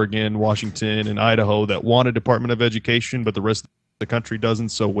California, Oregon, Washington, and Idaho that want a Department of Education, but the rest of the country doesn't.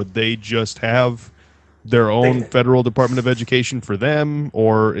 So would they just have their own federal Department of Education for them,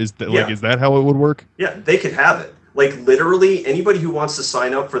 or is that how it would work? Yeah, they could have it. Like literally anybody who wants to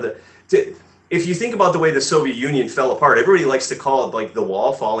sign up for if you think about the way the Soviet Union fell apart, everybody likes to call it like the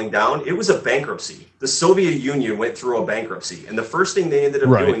wall falling down. It was a bankruptcy. The Soviet Union went through a bankruptcy, and the first thing they ended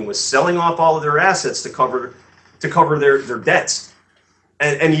up doing was selling off all of their assets to cover their debts.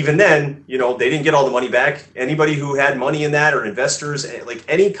 And even then, they didn't get all the money back. Anybody who had money in that or investors, like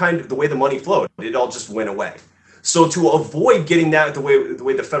any kind of the way the money flowed, it all just went away. So to avoid getting that the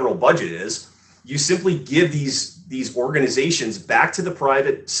way the federal budget is, you simply give these organizations back to the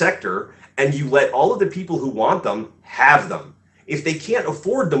private sector, and you let all of the people who want them have them. If they can't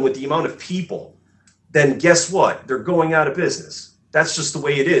afford them with the amount of people, then guess what? They're going out of business. That's just the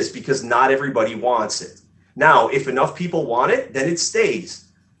way it is because not everybody wants it. Now, if enough people want it, then it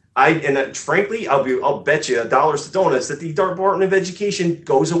stays. Frankly, I'll bet you dollars to donuts that the Department of Education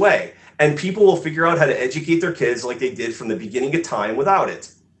goes away, and people will figure out how to educate their kids like they did from the beginning of time without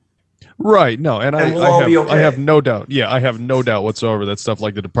it. Right. No, and we'll all be okay. I have no doubt. Yeah, I have no doubt whatsoever that stuff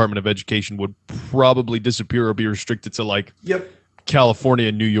like the Department of Education would probably disappear or be restricted to like California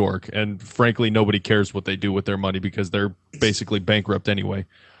and New York. And frankly, nobody cares what they do with their money because they're basically bankrupt anyway.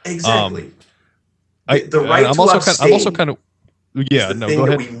 Exactly. I'm also kind of yeah. No, go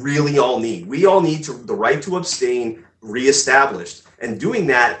ahead. That we really all need. We all need the right to abstain reestablished, and doing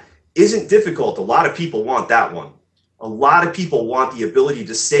that isn't difficult. A lot of people want that one. A lot of people want the ability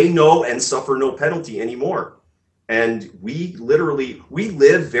to say no and suffer no penalty anymore. And we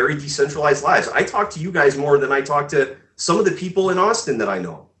live very decentralized lives. I talk to you guys more than I talk to some of the people in Austin that I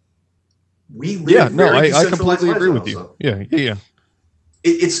know. We live I completely agree with you. So. Yeah.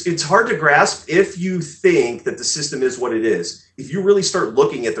 It's hard to grasp if you think that the system is what it is. If you really start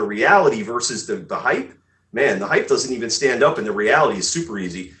looking at the reality versus the hype, man, the hype doesn't even stand up and the reality is super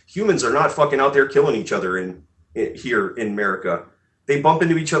easy. Humans are not fucking out there killing each other here in America. They bump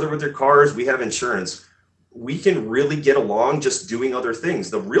into each other with their cars. We have insurance. We can really get along just doing other things.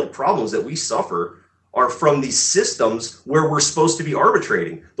 The real problems that we suffer are from these systems where we're supposed to be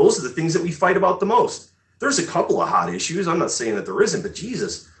arbitrating. Those are the things that we fight about the most. There's a couple of hot issues. I'm not saying that there isn't, but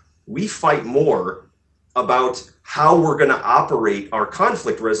Jesus, we fight more about how we're going to operate our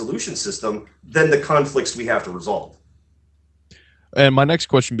conflict resolution system than the conflicts we have to resolve. And my next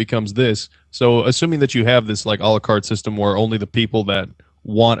question becomes this. So assuming that you have this like a la carte system where only the people that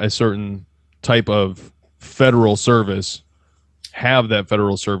want a certain type of federal service have that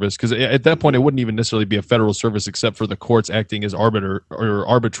federal service, because at that point it wouldn't even necessarily be a federal service except for the courts acting as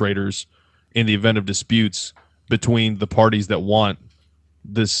arbitrators in the event of disputes between the parties that want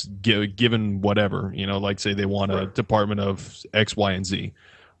this given whatever, like say they want a department of X, Y, and Z.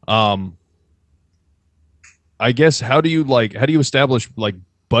 I guess how do you establish like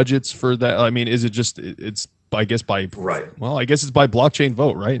budgets for that? I mean, is it just it's I guess by Well, I guess it's by blockchain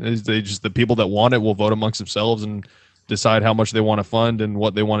vote, right? Is they just the people that want it will vote amongst themselves and decide how much they want to fund and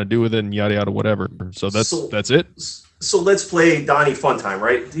what they want to do with it and yada yada whatever. So that's it. So let's play Donnie Funtime,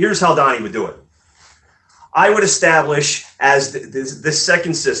 right? Here's how Donnie would do it. I would establish as this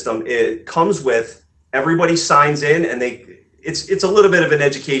second system. It comes with everybody signs in and it's a little bit of an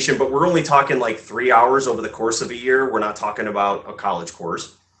education, but we're only talking like 3 hours over the course of a year. We're not talking about a college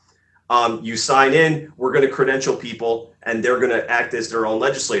course. You sign in, we're going to credential people, and they're going to act as their own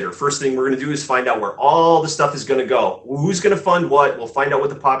legislator. First thing we're going to do is find out where all the stuff is going to go. Who's going to fund what? We'll find out what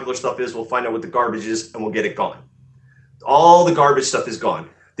the popular stuff is. We'll find out what the garbage is, and we'll get it gone. All the garbage stuff is gone.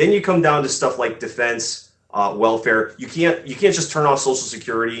 Then you come down to stuff like defense, welfare. You can't just turn off Social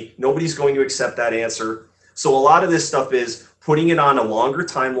Security. Nobody's going to accept that answer. So a lot of this stuff is putting it on a longer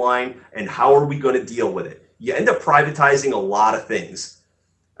timeline, and how are we going to deal with it? You end up privatizing a lot of things.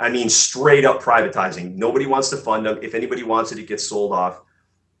 I mean, straight up privatizing. Nobody wants to fund them. If anybody wants it, it gets sold off.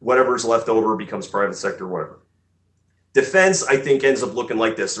 Whatever's left over becomes private sector, whatever. Defense, I think, ends up looking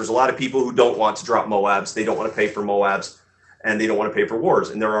like this. There's a lot of people who don't want to drop MOABs. They don't want to pay for MOABs, and they don't want to pay for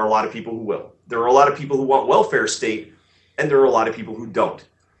wars. And there are a lot of people who will. There are a lot of people who want welfare state, and there are a lot of people who don't.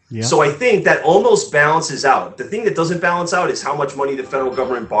 Yeah. So I think that almost balances out. The thing that doesn't balance out is how much money the federal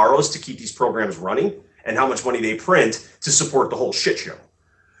government borrows to keep these programs running and how much money they print to support the whole shit show.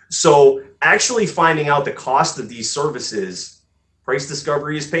 So actually finding out the cost of these services, price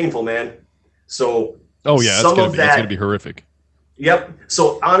discovery is painful, man. So it's going to be horrific. Yep.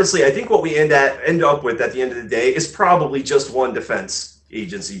 So honestly, I think what we end up with at the end of the day is probably just one defense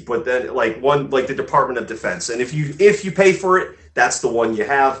agency, but then like the Department of Defense. And if you pay for it, that's the one you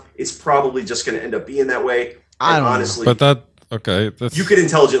have. It's probably just going to end up being that way. I don't honestly know. But you could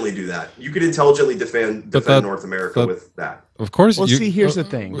intelligently do that. You could intelligently defend North America with that. Of course. Well, see, here's the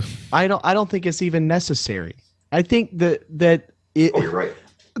thing. I don't think it's even necessary. I think that you're right.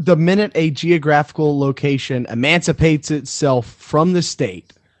 The minute a geographical location emancipates itself from the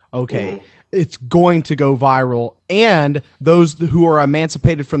state, it's going to go viral, and those who are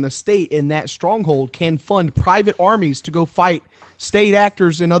emancipated from the state in that stronghold can fund private armies to go fight state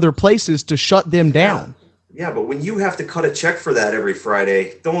actors in other places to shut them down. Yeah, but when you have to cut a check for that every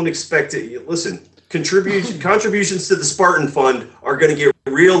Friday, don't expect it. Listen, contributions to the Spartan Fund are going to get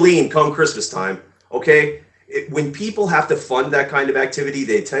real lean come Christmas time, okay? When people have to fund that kind of activity,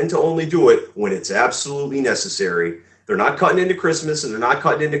 they tend to only do it when it's absolutely necessary. They're not cutting into Christmas and they're not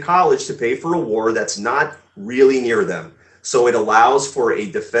cutting into college to pay for a war that's not really near them. So it allows for a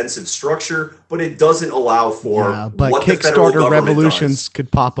defensive structure, but it doesn't allow for what the federal Kickstarter revolutions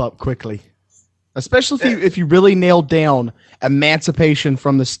could pop up quickly. Especially if you really nail down emancipation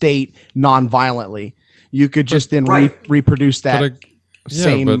from the state non-violently. You could just then reproduce that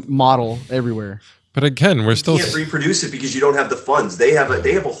same model everywhere. But again, we're still You can't reproduce it because you don't have the funds. They have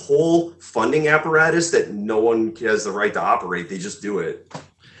a whole funding apparatus that no one has the right to operate. They just do it.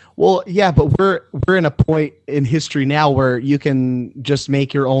 Well, yeah, but we're in a point in history now where you can just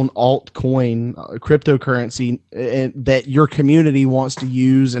make your own altcoin, cryptocurrency that your community wants to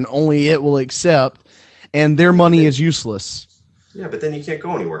use and only it will accept, and their money is useless. Yeah, but then you can't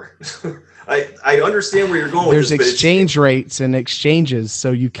go anywhere. I understand where you're going. There's with this, exchange rates and exchanges,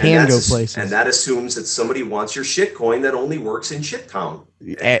 so you can go places. And that assumes that somebody wants your shitcoin that only works in shittown.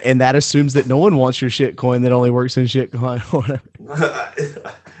 And that assumes that no one wants your shitcoin that only works in shitcoin.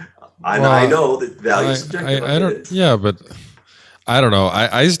 I know that value is subjective. I don't. Yeah, but I don't know.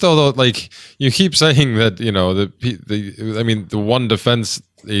 I still don't like. You keep saying that the one defense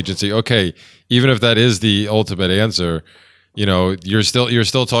agency. Okay, even if that is the ultimate answer, you're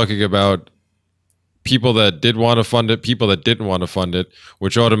still talking about people that did want to fund it, people that didn't want to fund it,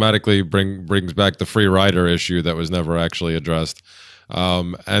 which automatically brings back the free rider issue that was never actually addressed.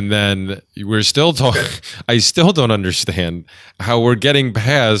 And then we're still talking. I still don't understand how we're getting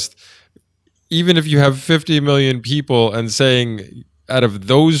past, even if you have 50 million people and saying out of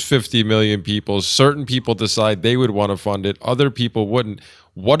those 50 million people, certain people decide they would want to fund it, other people wouldn't.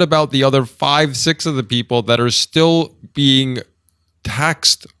 What about the other 5-6 of the people that are still being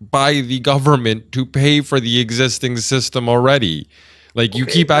taxed by the government to pay for the existing system already? Like, you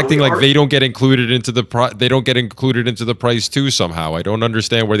keep acting like they don't get included into the price too somehow. I don't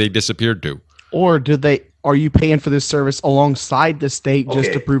understand where they disappeared to. Or are you paying for this service alongside the state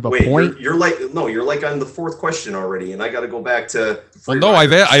just to prove a point? You're like on the fourth question already, and I got to go back to.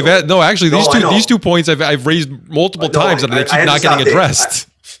 These two points I've raised multiple times, and they keep not getting addressed.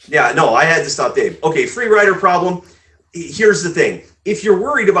 I had to stop Dave. Okay, free rider problem. Here's the thing: if you're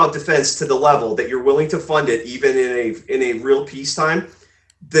worried about defense to the level that you're willing to fund it, even in a real peacetime,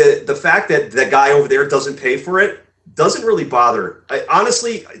 the fact that the guy over there doesn't pay for it doesn't really bother.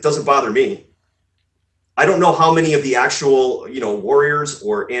 Honestly, it doesn't bother me. I don't know how many of the actual, warriors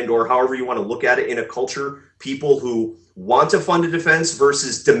or however you want to look at it in a culture, people who want to fund a defense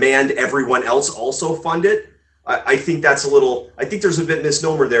versus demand everyone else also fund it. I think there's a bit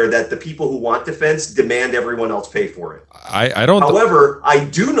misnomer there that the people who want defense demand everyone else pay for it. I don't. However, I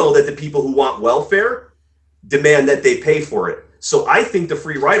do know that the people who want welfare demand that they pay for it. So I think the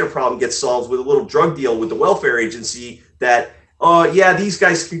free rider problem gets solved with a little drug deal with the welfare agency that, these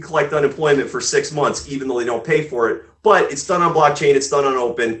guys can collect unemployment for 6 months, even though they don't pay for it. But it's done on blockchain, it's done on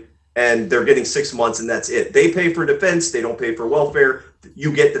open, and they're getting 6 months, and that's it. They pay for defense, they don't pay for welfare.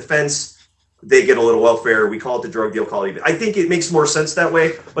 You get defense, they get a little welfare. We call it the drug deal, I think it makes more sense that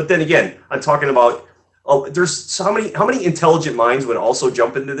way. But then again, I'm talking about, there's how many intelligent minds would also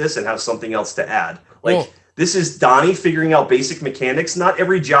jump into this and have something else to add? This is Donnie figuring out basic mechanics, not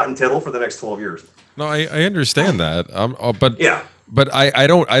every jot and tittle for the next 12 years. No, I understand that. But I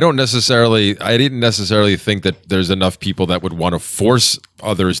didn't necessarily think that there's enough people that would want to force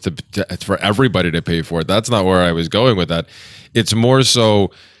others for everybody to pay for it. That's not where I was going with that. It's more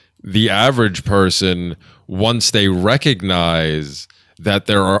so the average person, once they recognize that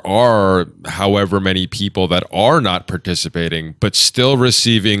there are however many people that are not participating, but still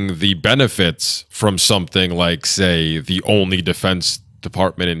receiving the benefits from something like, say, the only defense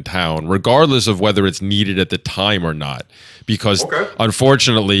department in town, regardless of whether it's needed at the time or not. Because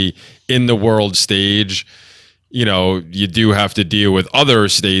unfortunately, in the world stage, you do have to deal with other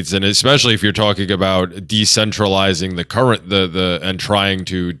states, and especially if you're talking about decentralizing and trying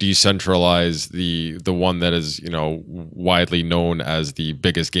to decentralize the one that is widely known as the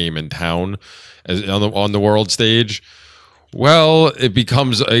biggest game in town on the world stage. Well,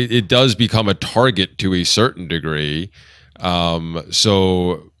 it does become a target to a certain degree.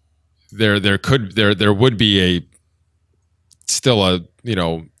 So there would be still a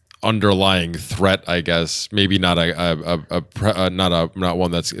underlying threat, I guess. Maybe not not one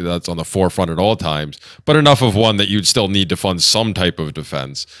that's on the forefront at all times, but enough of one that you'd still need to fund some type of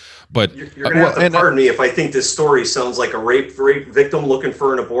defense. But you're going to have to pardon me if I think this story sounds like a rape victim looking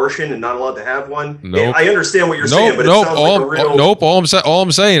for an abortion and not allowed to have one. Nope. I understand what you're saying, but it sounds like a real... Nope. All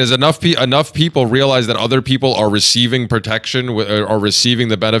I'm saying is enough people realize that other people are receiving protection, are receiving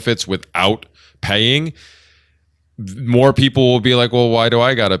the benefits without paying. More people will be like, well, why do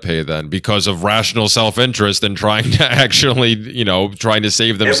I got to pay then? Because of rational self-interest and trying to actually, trying to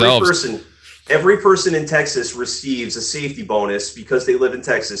save themselves. Every person in Texas receives a safety bonus because they live in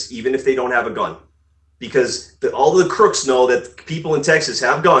Texas, even if they don't have a gun. Because all the crooks know that people in Texas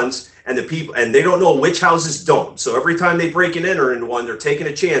have guns, and they don't know which houses don't. So every time they break and enter into one, they're taking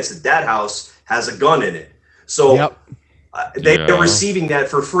a chance that house has a gun in it. So They're receiving that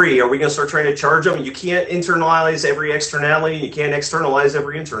for free. Are we going to start trying to charge them? You can't internalize every externality. You can't externalize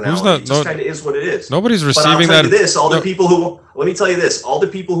every internality. It just kind of is what it is. Nobody's receiving but I'll tell that. You this, all the people who let me tell you this: all the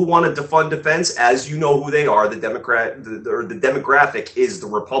people who want to defund defense, as you know who they are, the demographic is the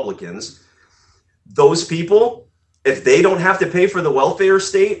Republicans. Those people, if they don't have to pay for the welfare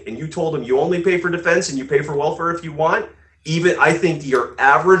state, and you told them you only pay for defense and you pay for welfare if you want. Even I think your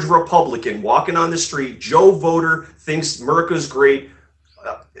average Republican walking on the street, Joe voter, thinks America's great,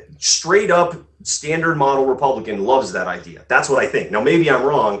 straight up standard model Republican loves that idea. That's what I think. Now, maybe I'm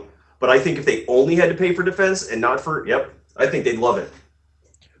wrong, but I think if they only had to pay for defense and not for, I think they'd love it.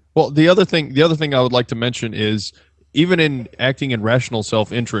 Well, the other thing I would like to mention is even in acting in rational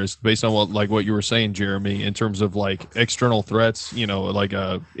self-interest, based on what you were saying, Jeremy, in terms of like external threats, like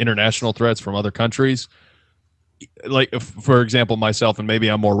international threats from other countries. Like, for example, myself, and maybe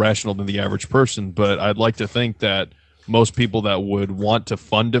I'm more rational than the average person, but I'd like to think that most people that would want to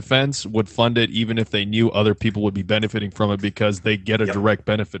fund defense would fund it even if they knew other people would be benefiting from it because they get a direct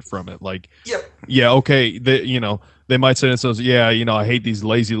benefit from it. Like, okay, they might say to themselves, I hate these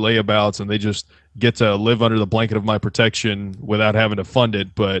lazy layabouts and they just get to live under the blanket of my protection without having to fund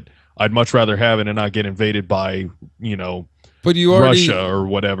it, but I'd much rather have it and not get invaded by, but you already, Russia or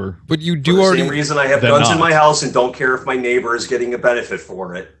whatever. But you do for the already. Same reason I have guns in my house and don't care if my neighbor is getting a benefit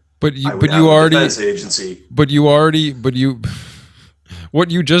for it. But you already. Defense agency.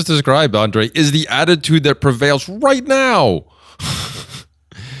 What you just described, Andre, is the attitude that prevails right now.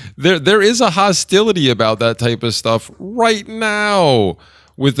 There is a hostility about that type of stuff right now.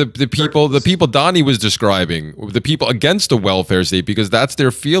 With the people Donnie was describing, the people against the welfare state, because that's their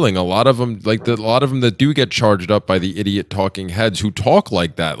feeling. A lot of them, that do get charged up by the idiot talking heads who talk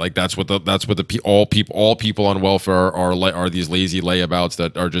like that. Like that's what all people on welfare are these lazy layabouts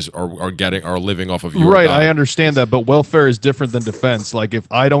that are living off of your right. dime. I understand that, but welfare is different than defense. Like if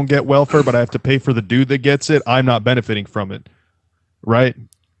I don't get welfare, but I have to pay for the dude that gets it, I'm not benefiting from it, right?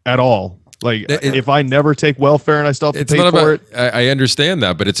 At all. Like if I never take welfare and I still have to pay for it, I understand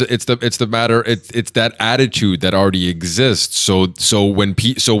that, but it's the matter. It's that attitude that already exists. So when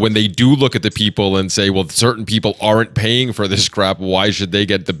they do look at the people and say, well, certain people aren't paying for this crap, why should they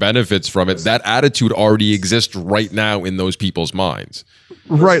get the benefits from it? That attitude already exists right now in those people's minds.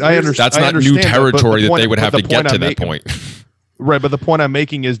 Right, I understand. That's not new territory that they would have to get to that point. Right, but the point I'm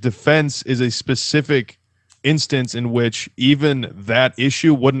making is defense is a specific instance in which even that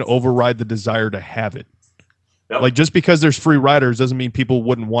issue wouldn't override the desire to have it. Yep. Like just because there's free riders doesn't mean people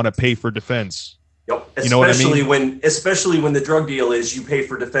wouldn't want to pay for defense. Yep. You know what I mean? Especially when the drug deal is you pay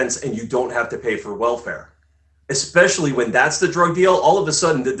for defense and you don't have to pay for welfare. Especially when that's the drug deal, all of a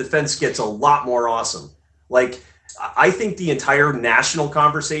sudden the defense gets a lot more awesome. Like I think the entire national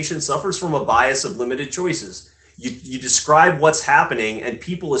conversation suffers from a bias of limited choices. You describe what's happening and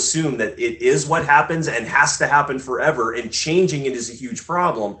people assume that it is what happens and has to happen forever, and changing it is a huge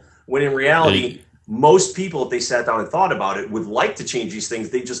problem, when in reality, most people, if they sat down and thought about it, would like to change these things.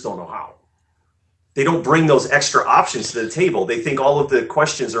 They just don't know how. They don't bring those extra options to the table. They think all of the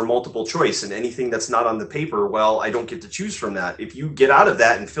questions are multiple choice, and anything that's not on the paper, well, I don't get to choose from that. If you get out of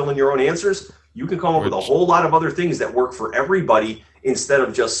that and fill in your own answers, you can come up with a whole lot of other things that work for everybody instead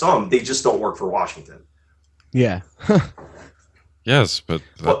of just some. They just don't work for Washington. Yeah. Yes, but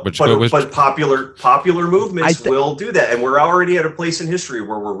popular movements will do that, and we're already at a place in history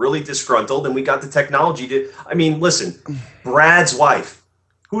where we're really disgruntled, and we got the technology to. I mean, listen, Brad's wife.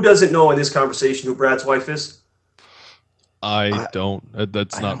 Who doesn't know in this conversation who Brad's wife is? I don't.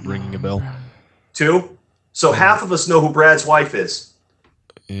 That's not ringing a bell. Two. So half of us know who Brad's wife is.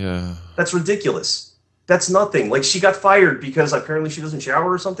 Yeah. That's ridiculous. That's nothing. Like she got fired because apparently she doesn't shower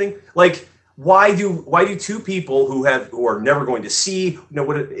or something. Like. Why do two people who are never going to see,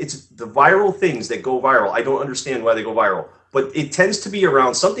 it's the viral things that go viral. I don't understand why they go viral, but it tends to be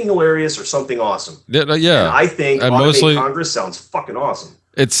around something hilarious or something awesome. Yeah. And I think mostly Congress sounds fucking awesome.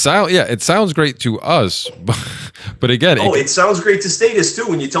 It sounds great to us, but again, it sounds great to statists too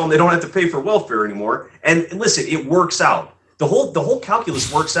when you tell them they don't have to pay for welfare anymore. And listen, it works out. The whole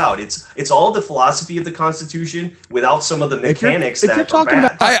calculus works out. It's all the philosophy of the Constitution without some of the mechanics that are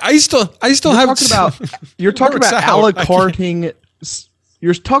bad. I still have. You're talking about a la carting.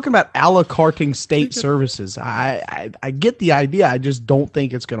 You're talking about a la carting state services. I get the idea. I just don't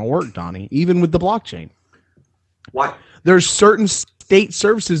think it's going to work, Donnie. Even with the blockchain. Why? There's certain state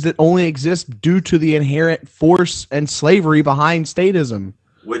services that only exist due to the inherent force and slavery behind statism.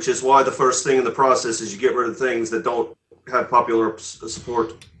 Which is why the first thing in the process is you get rid of things that don't have popular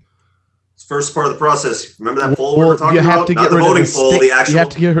support. First part of the process. Remember that poll we Well, were talking you have about? to Not get the rid of voting the poll, the actual. You have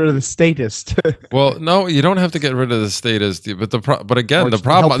to get rid of the statist. Well, no, you don't have to get rid of the statist, but again, Or the just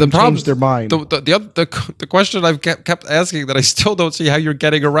problem, help the them problem, change their mind. the question I've kept asking that I still don't see how you're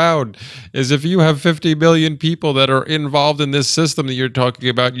getting around is if you have 50 million people that are involved in this system that you're talking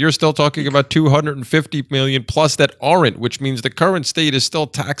about, you're still talking about 250 million plus that aren't, which means the current state is still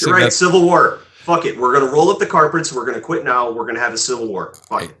taxing. You're right. That. Civil war. Fuck it. We're gonna roll up the carpets. We're gonna quit now. We're gonna have a civil war.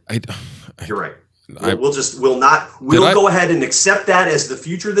 Fuck it. You're right. We'll go ahead and accept that as the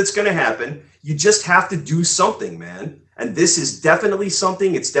future that's going to happen. You just have to do something, man. And this is definitely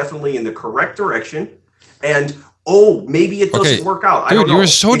something. It's definitely in the correct direction. And maybe it doesn't work out. Dude, I don't know. You're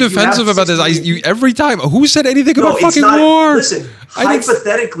so defensive about this. Every time, who said anything about fucking war? Listen,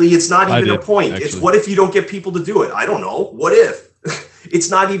 hypothetically, it's not even a point. Actually. It's what if you don't get people to do it? I don't know. What if?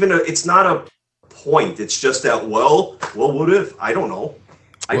 It's not a point. It's just that. Well, what if? I don't know.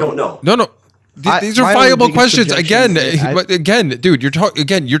 I don't know. No. These are viable questions. Again, dude, you're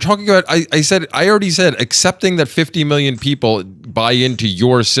talking about. I already said accepting that 50 million people buy into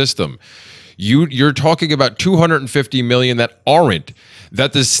your system. You're talking about 250 million that aren't.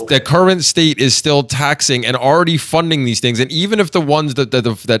 That the current state is still taxing and already funding these things, and even if the ones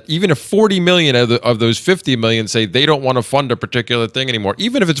that even if 40 million of those 50 million say they don't want to fund a particular thing anymore,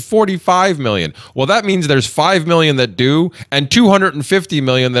 even if it's 45 million, well, that means there's 5 million that do, and 250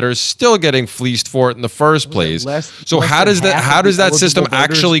 million that are still getting fleeced for it in the first place. So how does that system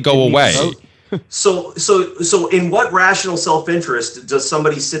actually go away? So in what rational self-interest does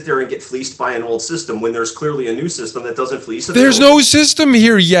somebody sit there and get fleeced by an old system when there's clearly a new system that doesn't fleece? There's no system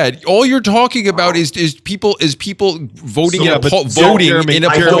here yet. All you're talking about is people voting in a poll.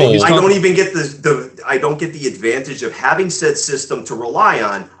 I don't get the advantage of having said system to rely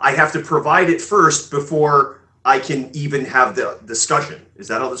on. I have to provide it first before I can even have the discussion. Is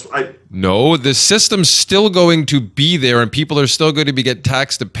that how this? No, the system's still going to be there, and people are still going to get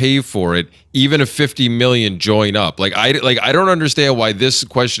taxed to pay for it, even if 50 million join up. I don't understand why this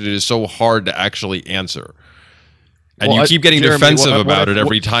question is so hard to actually answer. And you keep getting defensive about it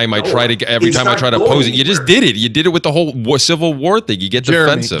every time I try to oppose it. You just did it. You did it with the whole Civil War thing. You get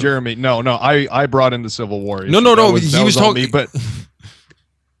defensive. Jeremy, no, I brought in the Civil War. No. He was talking, but.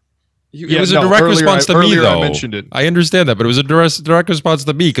 It was a direct response to me, though. I mentioned it. I understand that, but it was a direct response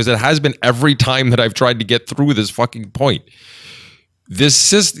to me because it has been every time that I've tried to get through this fucking point. This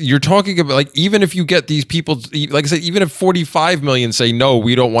system you're talking about, even if you get these people, like I said, even if 45 million say no,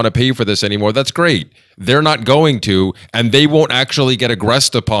 we don't want to pay for this anymore, that's great. They're not going to, and they won't actually get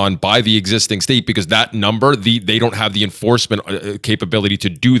aggressed upon by the existing state because that number, they don't have the enforcement capability to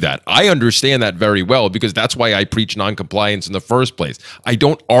do that. I understand that very well because that's why I preach non-compliance in the first place. I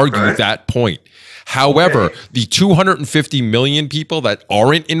don't argue that point. However, the 250 million people that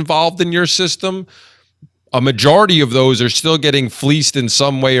aren't involved in your system, a majority of those are still getting fleeced in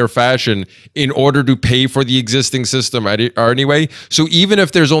some way or fashion in order to pay for the existing system anyway. So even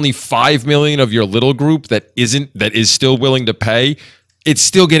if there's only 5 million of your little group that is still willing to pay, it's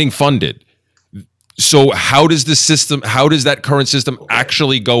still getting funded. So how does that current system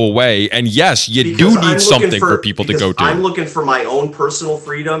actually go away? And yes, you do need something for people to go to. I'm looking for my own personal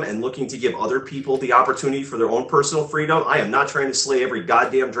freedom and looking to give other people the opportunity for their own personal freedom. I am not trying to slay every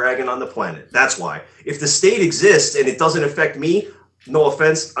goddamn dragon on the planet. That's why. If the state exists and it doesn't affect me, no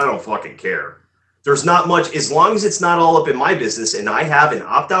offense, I don't fucking care. There's not much, as long as it's not all up in my business and I have an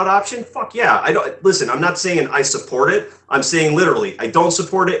opt-out option, fuck yeah. Listen, I'm not saying I support it. I'm saying literally, I don't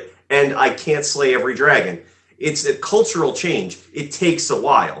support it. And I can't slay every dragon. It's a cultural change. It takes a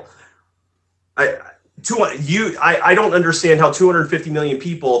while. I don't understand how 250 million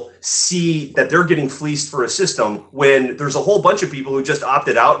people see that they're getting fleeced for a system when there's a whole bunch of people who just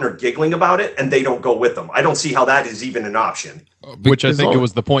opted out and are giggling about it and they don't go with them. I don't see how that is even an option. Which I think it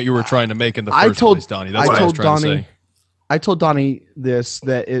was the point you were trying to make in the first place, Donnie. That's what I was trying to say. I told Donnie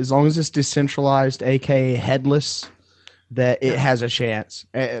that as long as it's decentralized, aka headless, that it has a chance,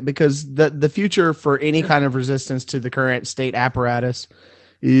 because the future for any kind of resistance to the current state apparatus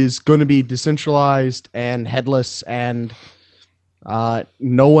is going to be decentralized and headless, and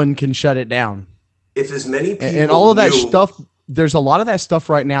no one can shut it down. If as many people and all of that stuff, there's a lot of that stuff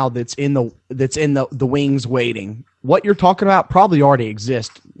right now that's in the wings waiting. What you're talking about probably already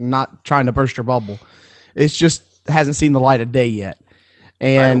exists. Not trying to burst your bubble. It's just hasn't seen the light of day yet.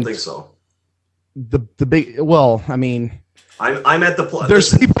 And I don't think so. I'm at the point.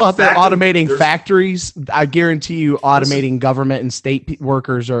 There's people out there automating factories. I guarantee you, automating government and state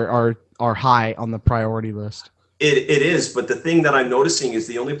workers are high on the priority list. It is, but the thing that I'm noticing is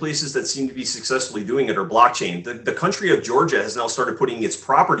the only places that seem to be successfully doing it are blockchain. The country of Georgia has now started putting its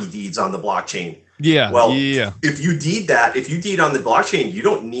property deeds on the blockchain. Yeah. Well, yeah. if you deed on the blockchain, you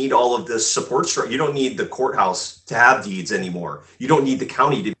don't need all of the support structure. You don't need the courthouse to have deeds anymore. You don't need the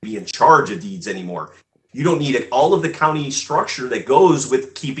county to be in charge of deeds anymore. You don't need all of the county structure that goes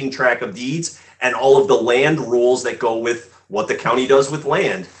with keeping track of deeds and all of the land rules that go with what the county does with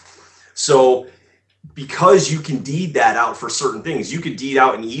land. So because you can deed that out for certain things, you could deed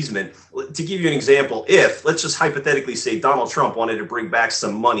out an easement. To give you an example, if, let's just hypothetically say Donald Trump wanted to bring back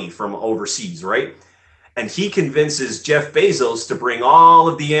some money from overseas, right? And he convinces Jeff Bezos to bring all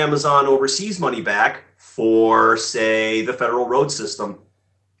of the Amazon overseas money back for, say, the federal road system.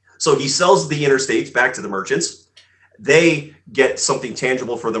 So he sells the interstates back to the merchants. They get something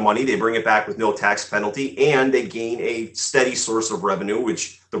tangible for the money. They bring it back with no tax penalty, and they gain a steady source of revenue,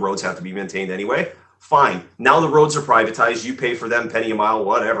 which the roads have to be maintained anyway. Fine. Now the roads are privatized. You pay for them, penny a mile,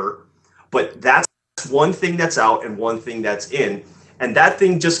 whatever. But that's one thing that's out and one thing that's in. And that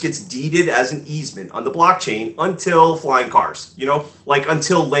thing just gets deeded as an easement on the blockchain until flying cars, like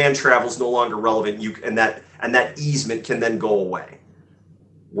until land travel is no longer relevant. And that easement can then go away.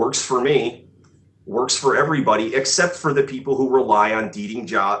 Works for me. Works for everybody except for the people who rely on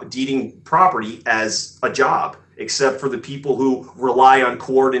deeding property as a job. Except for the people who rely on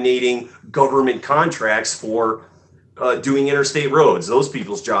coordinating government contracts for doing interstate roads. Those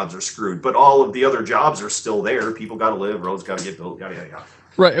people's jobs are screwed, but all of the other jobs are still there. People got to live, roads got to get built, yada, yada, yada.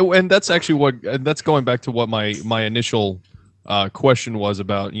 Right, and that's actually that's going back to what my initial question was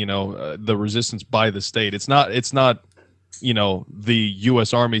about, the resistance by the state. It's not the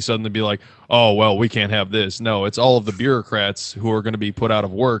U.S. Army suddenly be like, oh, well, we can't have this. No, it's all of the bureaucrats who are going to be put out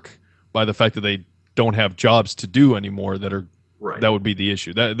of work by the fact that they don't have jobs to do anymore that would be the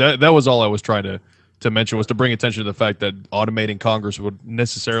issue. That was all I was trying to mention, was to bring attention to the fact that automating Congress would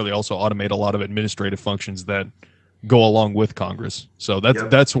necessarily also automate a lot of administrative functions that go along with Congress. So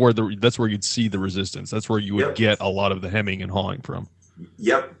that's where you'd see the resistance. That's where you would get a lot of the hemming and hawing from.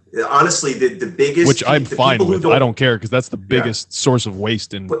 Yep. Honestly, the biggest, which I'm fine with. I don't care, because that's the biggest source of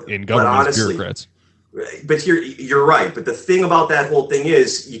waste in government is bureaucrats. But here, you're right. But the thing about that whole thing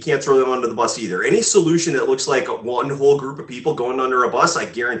is you can't throw them under the bus either. Any solution that looks like one whole group of people going under a bus, I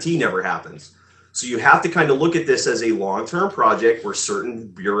guarantee never happens. So you have to kind of look at this as a long-term project where certain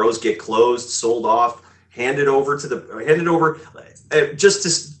bureaus get closed, sold off, handed over.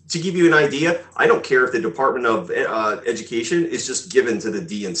 Just to give you an idea, I don't care if the Department of Education is just given to the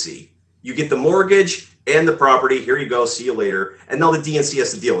DNC. You get the mortgage and the property. Here you go. See you later. And now the DNC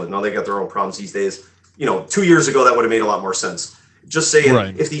has to deal with it. Now they got their own problems these days. 2 years ago, that would have made a lot more sense. Just saying,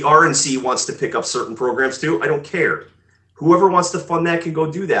 right. If the RNC wants to pick up certain programs too, I don't care. Whoever wants to fund that can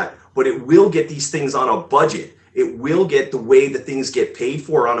go do that. But it will get these things on a budget. It will get the way that things get paid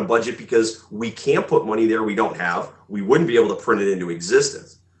for on a budget, because we can't put money there we don't have. We wouldn't be able to print it into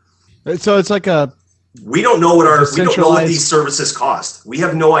existence. So it's like we don't know what these services cost. We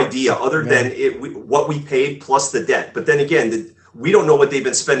have no idea other than what we paid plus the debt. But then again, we don't know what they've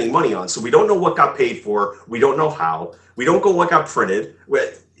been spending money on. So we don't know what got paid for. We don't know how. We don't know what got printed.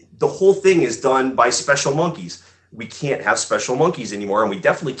 The whole thing is done by special monkeys. We can't have special monkeys anymore, and we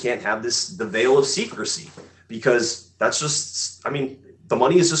definitely can't have the veil of secrecy, because that's just, the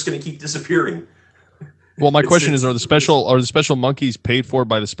money is just going to keep disappearing. Well, my question is, are the special monkeys paid for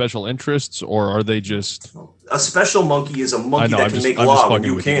by the special interests, or are they just... A special monkey is a monkey that can make law when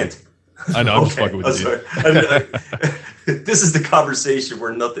you can't. I know, I'm just fucking with you. This is the conversation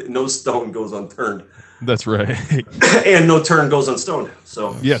where no stone goes unturned. That's right. And no turn goes unstoned.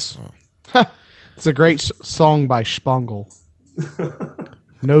 So yes. It's a great song by Spangle.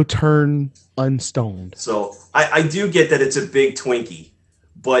 No turn unstoned. So I do get that it's a big Twinkie.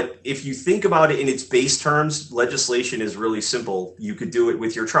 But if you think about it in its base terms, legislation is really simple. You could do it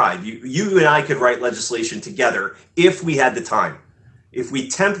with your tribe. You and I could write legislation together if we had the time. If we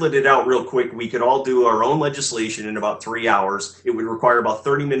templated it out real quick, we could all do our own legislation in about 3 hours. It would require about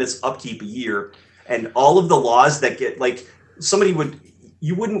 30 minutes upkeep a year. And all of the laws that get,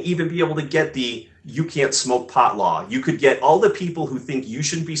 you wouldn't even be able to get the you can't smoke pot law. You could get all the people who think you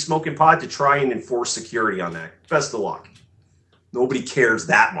shouldn't be smoking pot to try and enforce security on that. Best of luck. Nobody cares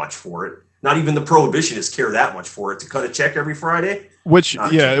that much for it. Not even the prohibitionists care that much for it. To cut a check every Friday. Which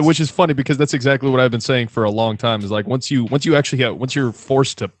is funny, because that's exactly what I've been saying for a long time. Is like once you're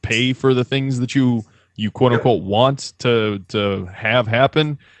forced to pay for the things that you quote unquote want to have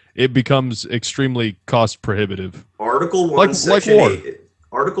happen, it becomes extremely cost prohibitive. Article 1, Section 8.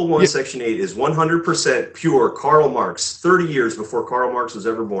 Article 1, Section 8 is 100% pure Karl Marx, 30 years before Karl Marx was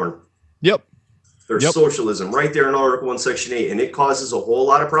ever born. Yep. There's socialism right there in Article 1, Section 8, and it causes a whole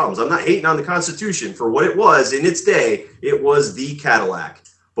lot of problems. I'm not hating on the Constitution for what it was in its day. It was the Cadillac.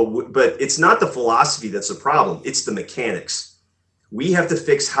 But it's not the philosophy that's the problem. It's the mechanics. We have to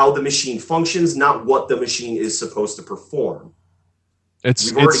fix how the machine functions, not what the machine is supposed to perform.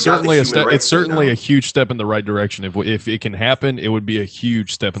 It's certainly a step. It's certainly a huge step in the right direction. If it can happen, it would be a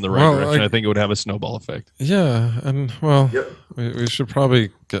huge step in the right direction. I think it would have a snowball effect. Yeah, and we should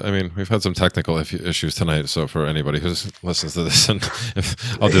probably. We've had some technical issues tonight. So for anybody who listens to this, and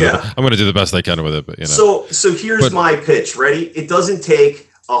I'm going to do the best I can with it. But So here's my pitch. Ready? It doesn't take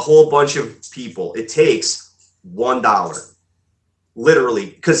a whole bunch of people. It takes $1.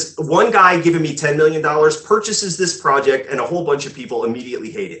 Literally, because one guy giving me $10 million purchases this project and a whole bunch of people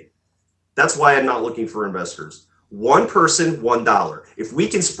immediately hate it. That's why I'm not looking for investors. One person, $1. If we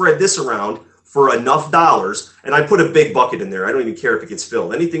can spread this around for enough dollars, and I put a big bucket in there, I don't even care if it gets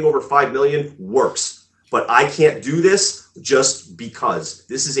filled. Anything over 5 million works, but I can't do this just because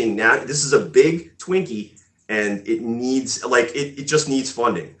this is a big Twinkie, and it needs it just needs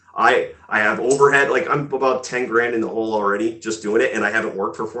funding. I have overhead, I'm about 10 grand in the hole already just doing it, and I haven't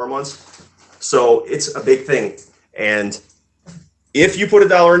worked for 4 months. So it's a big thing. And if you put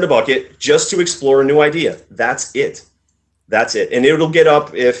 $1 in the bucket just to explore a new idea, that's it. That's it. And it'll get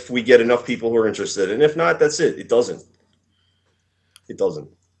up if we get enough people who are interested. And if not, that's it. It doesn't.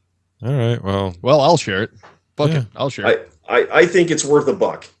 All right. Well, I'll share it. I'll share it. I think it's worth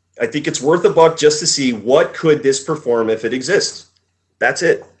 $1. I think it's worth $1 just to see what could this perform if it exists. That's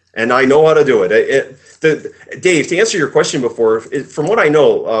it. And I know how to do it. Dave, to answer your question before, from what I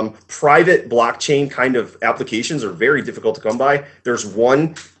know, private blockchain kind of applications are very difficult to come by. There's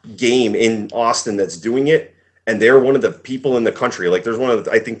one game in Austin that's doing it, and they're one of the people in the country. There's one of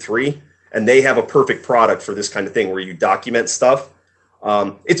I think 3, and they have a perfect product for this kind of thing where you document stuff.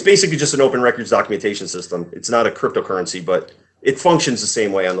 It's basically just an open records documentation system. It's not a cryptocurrency, but it functions the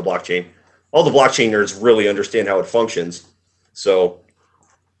same way on the blockchain. All the blockchain nerds really understand how it functions. So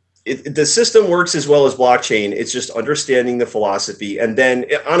the system works as well as blockchain. It's just understanding the philosophy. And then,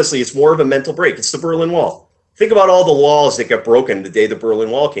 honestly, it's more of a mental break. It's the Berlin Wall. Think about all the walls that got broken the day the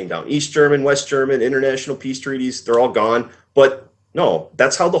Berlin Wall came down. East German, West German, international peace treaties, they're all gone. But no,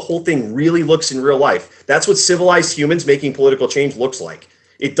 that's how the whole thing really looks in real life. That's what civilized humans making political change looks like.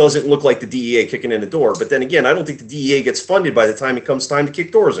 It doesn't look like the DEA kicking in the door. But then again, I don't think the DEA gets funded by the time it comes time to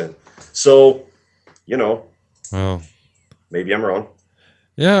kick doors in. So, well, maybe I'm wrong.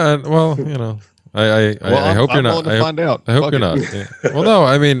 Yeah, I hope you're not. I hope you're not. Yeah. Well, no,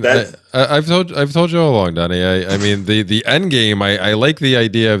 I've told you all along, Donnie. The end game. I like the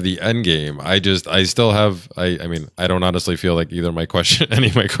idea of the end game. I still have. I don't honestly feel like any of my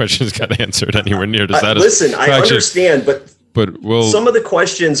questions got answered anywhere near to satisfaction. Listen, I understand, but some of the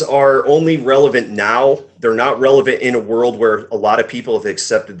questions are only relevant now. They're not relevant in a world where a lot of people have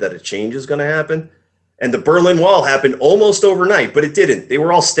accepted that a change is going to happen. And the Berlin Wall happened almost overnight, but it didn't. They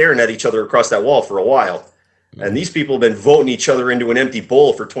were all staring at each other across that wall for a while. And these people have been voting each other into an empty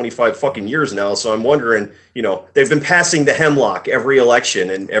bowl for 25 fucking years now. So I'm wondering, they've been passing the hemlock every election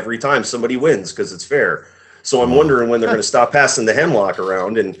and every time somebody wins because it's fair. So I'm wondering when they're going to stop passing the hemlock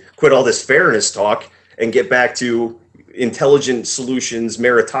around and quit all this fairness talk and get back to intelligent solutions,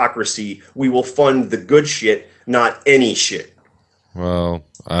 meritocracy. We will fund the good shit, not any shit. Well,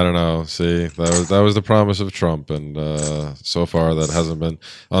 I don't know. See, that was the promise of Trump, and so far that hasn't been.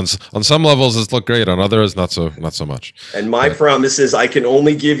 On some levels, it's looked great. On others, not so much. And my promise is, I can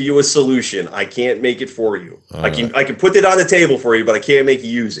only give you a solution. I can't make it for you. I can put it on the table for you, but I can't make you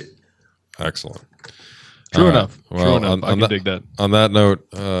use it. Excellent. True enough. Well, True enough. I can dig that. On that note,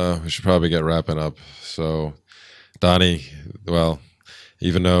 we should probably get wrapping up. So, Donnie, well,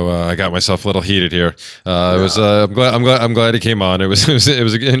 even though I got myself a little heated here, I'm glad he came on. It was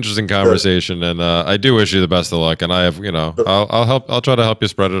an interesting conversation, and I do wish you the best of luck. And I have, I'll try to help you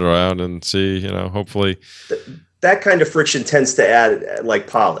spread it around and see, hopefully. That kind of friction tends to add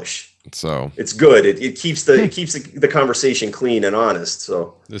polish. So it's good. It keeps the conversation clean and honest.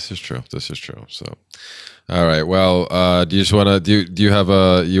 So this is true. So. All right. Well, do you just want to do you have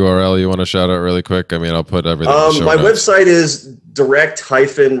a URL you want to shout out really quick? I'll put everything. My website is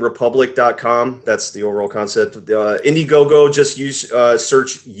direct-republic.com. That's the overall concept. Indiegogo, just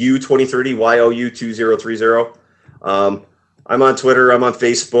search U2030 YOU2030. I'm on Twitter. I'm on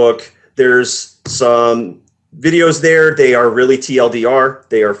Facebook. There's some videos there. They are really TLDR.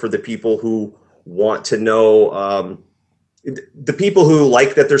 They are for the people who want to know, the people who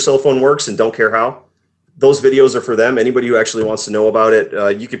like that their cell phone works and don't care how. Those videos are for them. Anybody who actually wants to know about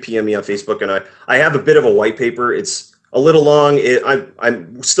it, you could PM me on Facebook. And I have a bit of a white paper. a little long.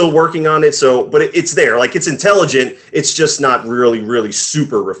 I'm still working on it. So, but it's there. Like, it's intelligent. It's just not really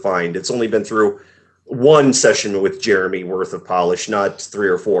super refined. It's only been through one session with Jeremy worth of polish, not 3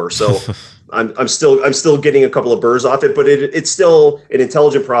 or 4. So I'm still getting a couple of burrs off it, but it's still an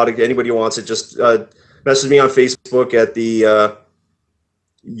intelligent product. Anybody who wants it, just message me on Facebook at the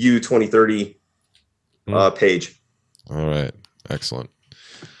U2030 page. All right. Excellent.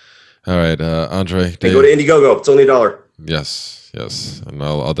 All right, Andre. Dave. Go to Indiegogo. It's only $1. Yes, and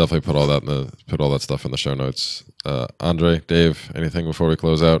I'll definitely put all that stuff in the show notes. Andre, Dave, anything before we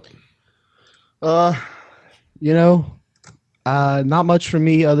close out? Not much from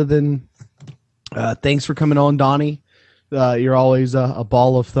me other than thanks for coming on, Donnie. You're always a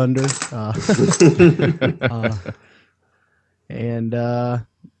ball of thunder. And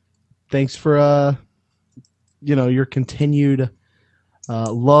thanks for your continued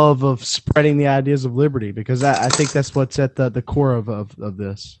love of spreading the ideas of liberty, because I think that's what's at the core of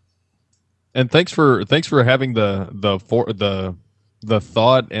this. And thanks for having the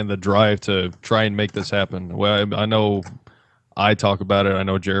thought and the drive to try and make this happen. Well, I know I talk about it. I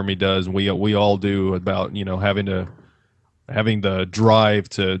know Jeremy does. We all do, about having the drive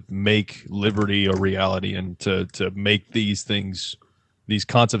to make liberty a reality, and to make these things, these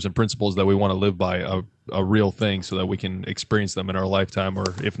concepts and principles that we want to live by, a real thing, so that we can experience them in our lifetime, or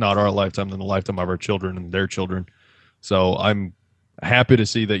if not our lifetime, then the lifetime of our children and their children. So I'm happy to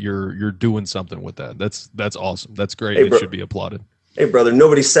see that you're doing something with that. That's awesome. That's great. It should be applauded. Hey, brother,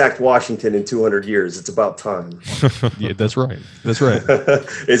 nobody sacked Washington in 200 years. It's about time. Yeah, that's right. That's right.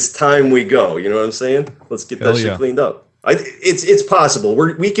 It's time we go. You know what I'm saying? Let's get that shit cleaned up. It's possible.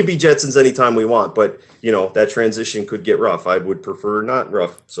 We can be Jetsons anytime we want, but that transition could get rough. I would prefer not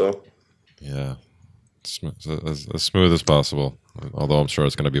rough. So yeah, as smooth as possible. Although I'm sure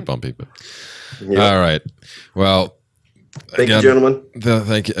it's going to be bumpy. But all right. Well, thank you, gentlemen.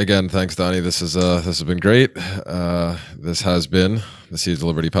 Thank you again. Thanks, Donnie. This has been great. This has been the Seeds of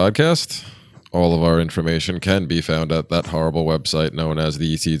Liberty podcast. All of our information can be found at that horrible website known as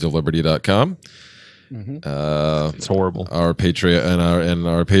theseedsofliberty.com. It's horrible. Our Patreon and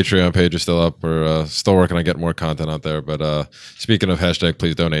our Patreon page is still up. We're still working on getting more content out there. But speaking of hashtag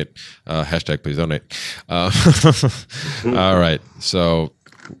please donate, all right. So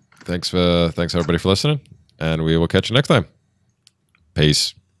thanks everybody for listening, and we will catch you next time.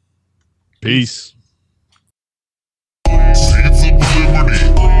 Peace. Peace. Seeds of Liberty.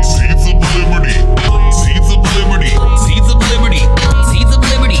 Seeds of Liberty. Seeds of Liberty. Seeds of Liberty. Seeds of Liberty. Seeds of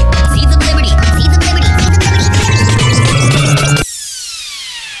Liberty. Seeds of Liberty.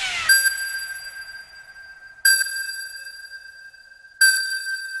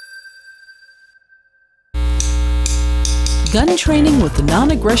 Gun Training with the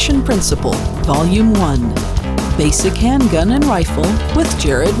Non-Aggression Principle, Volume 1. Basic Handgun and Rifle with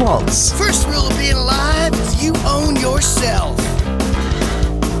Jared Waltz. First rule of being alive is you own yourself.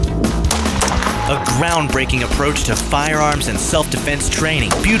 A groundbreaking approach to firearms and self-defense training.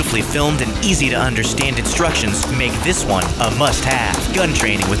 Beautifully filmed and easy to understand instructions make this one a must-have. Gun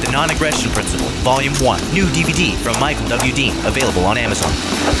Training with the Non-Aggression Principle, Volume 1. New DVD from Michael W. Dean, available on Amazon.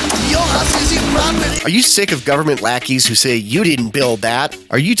 Your house is your property. Are you sick of government lackeys who say you didn't build that?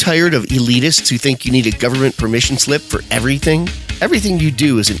 Are you tired of elitists who think you need a government permission slip for everything? Everything you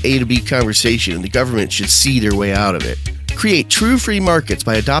do is an A to B conversation, and the government should see their way out of it. Create true free markets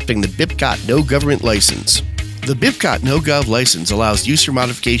by adopting the BIPCOT No Government License. The BIPCOT NoGov license allows use or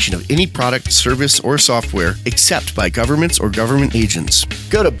modification of any product, service, or software except by governments or government agents.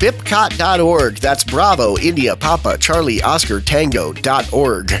 Go to bipcot.org. That's Bravo, India, Papa, Charlie, Oscar,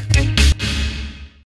 Tango.org.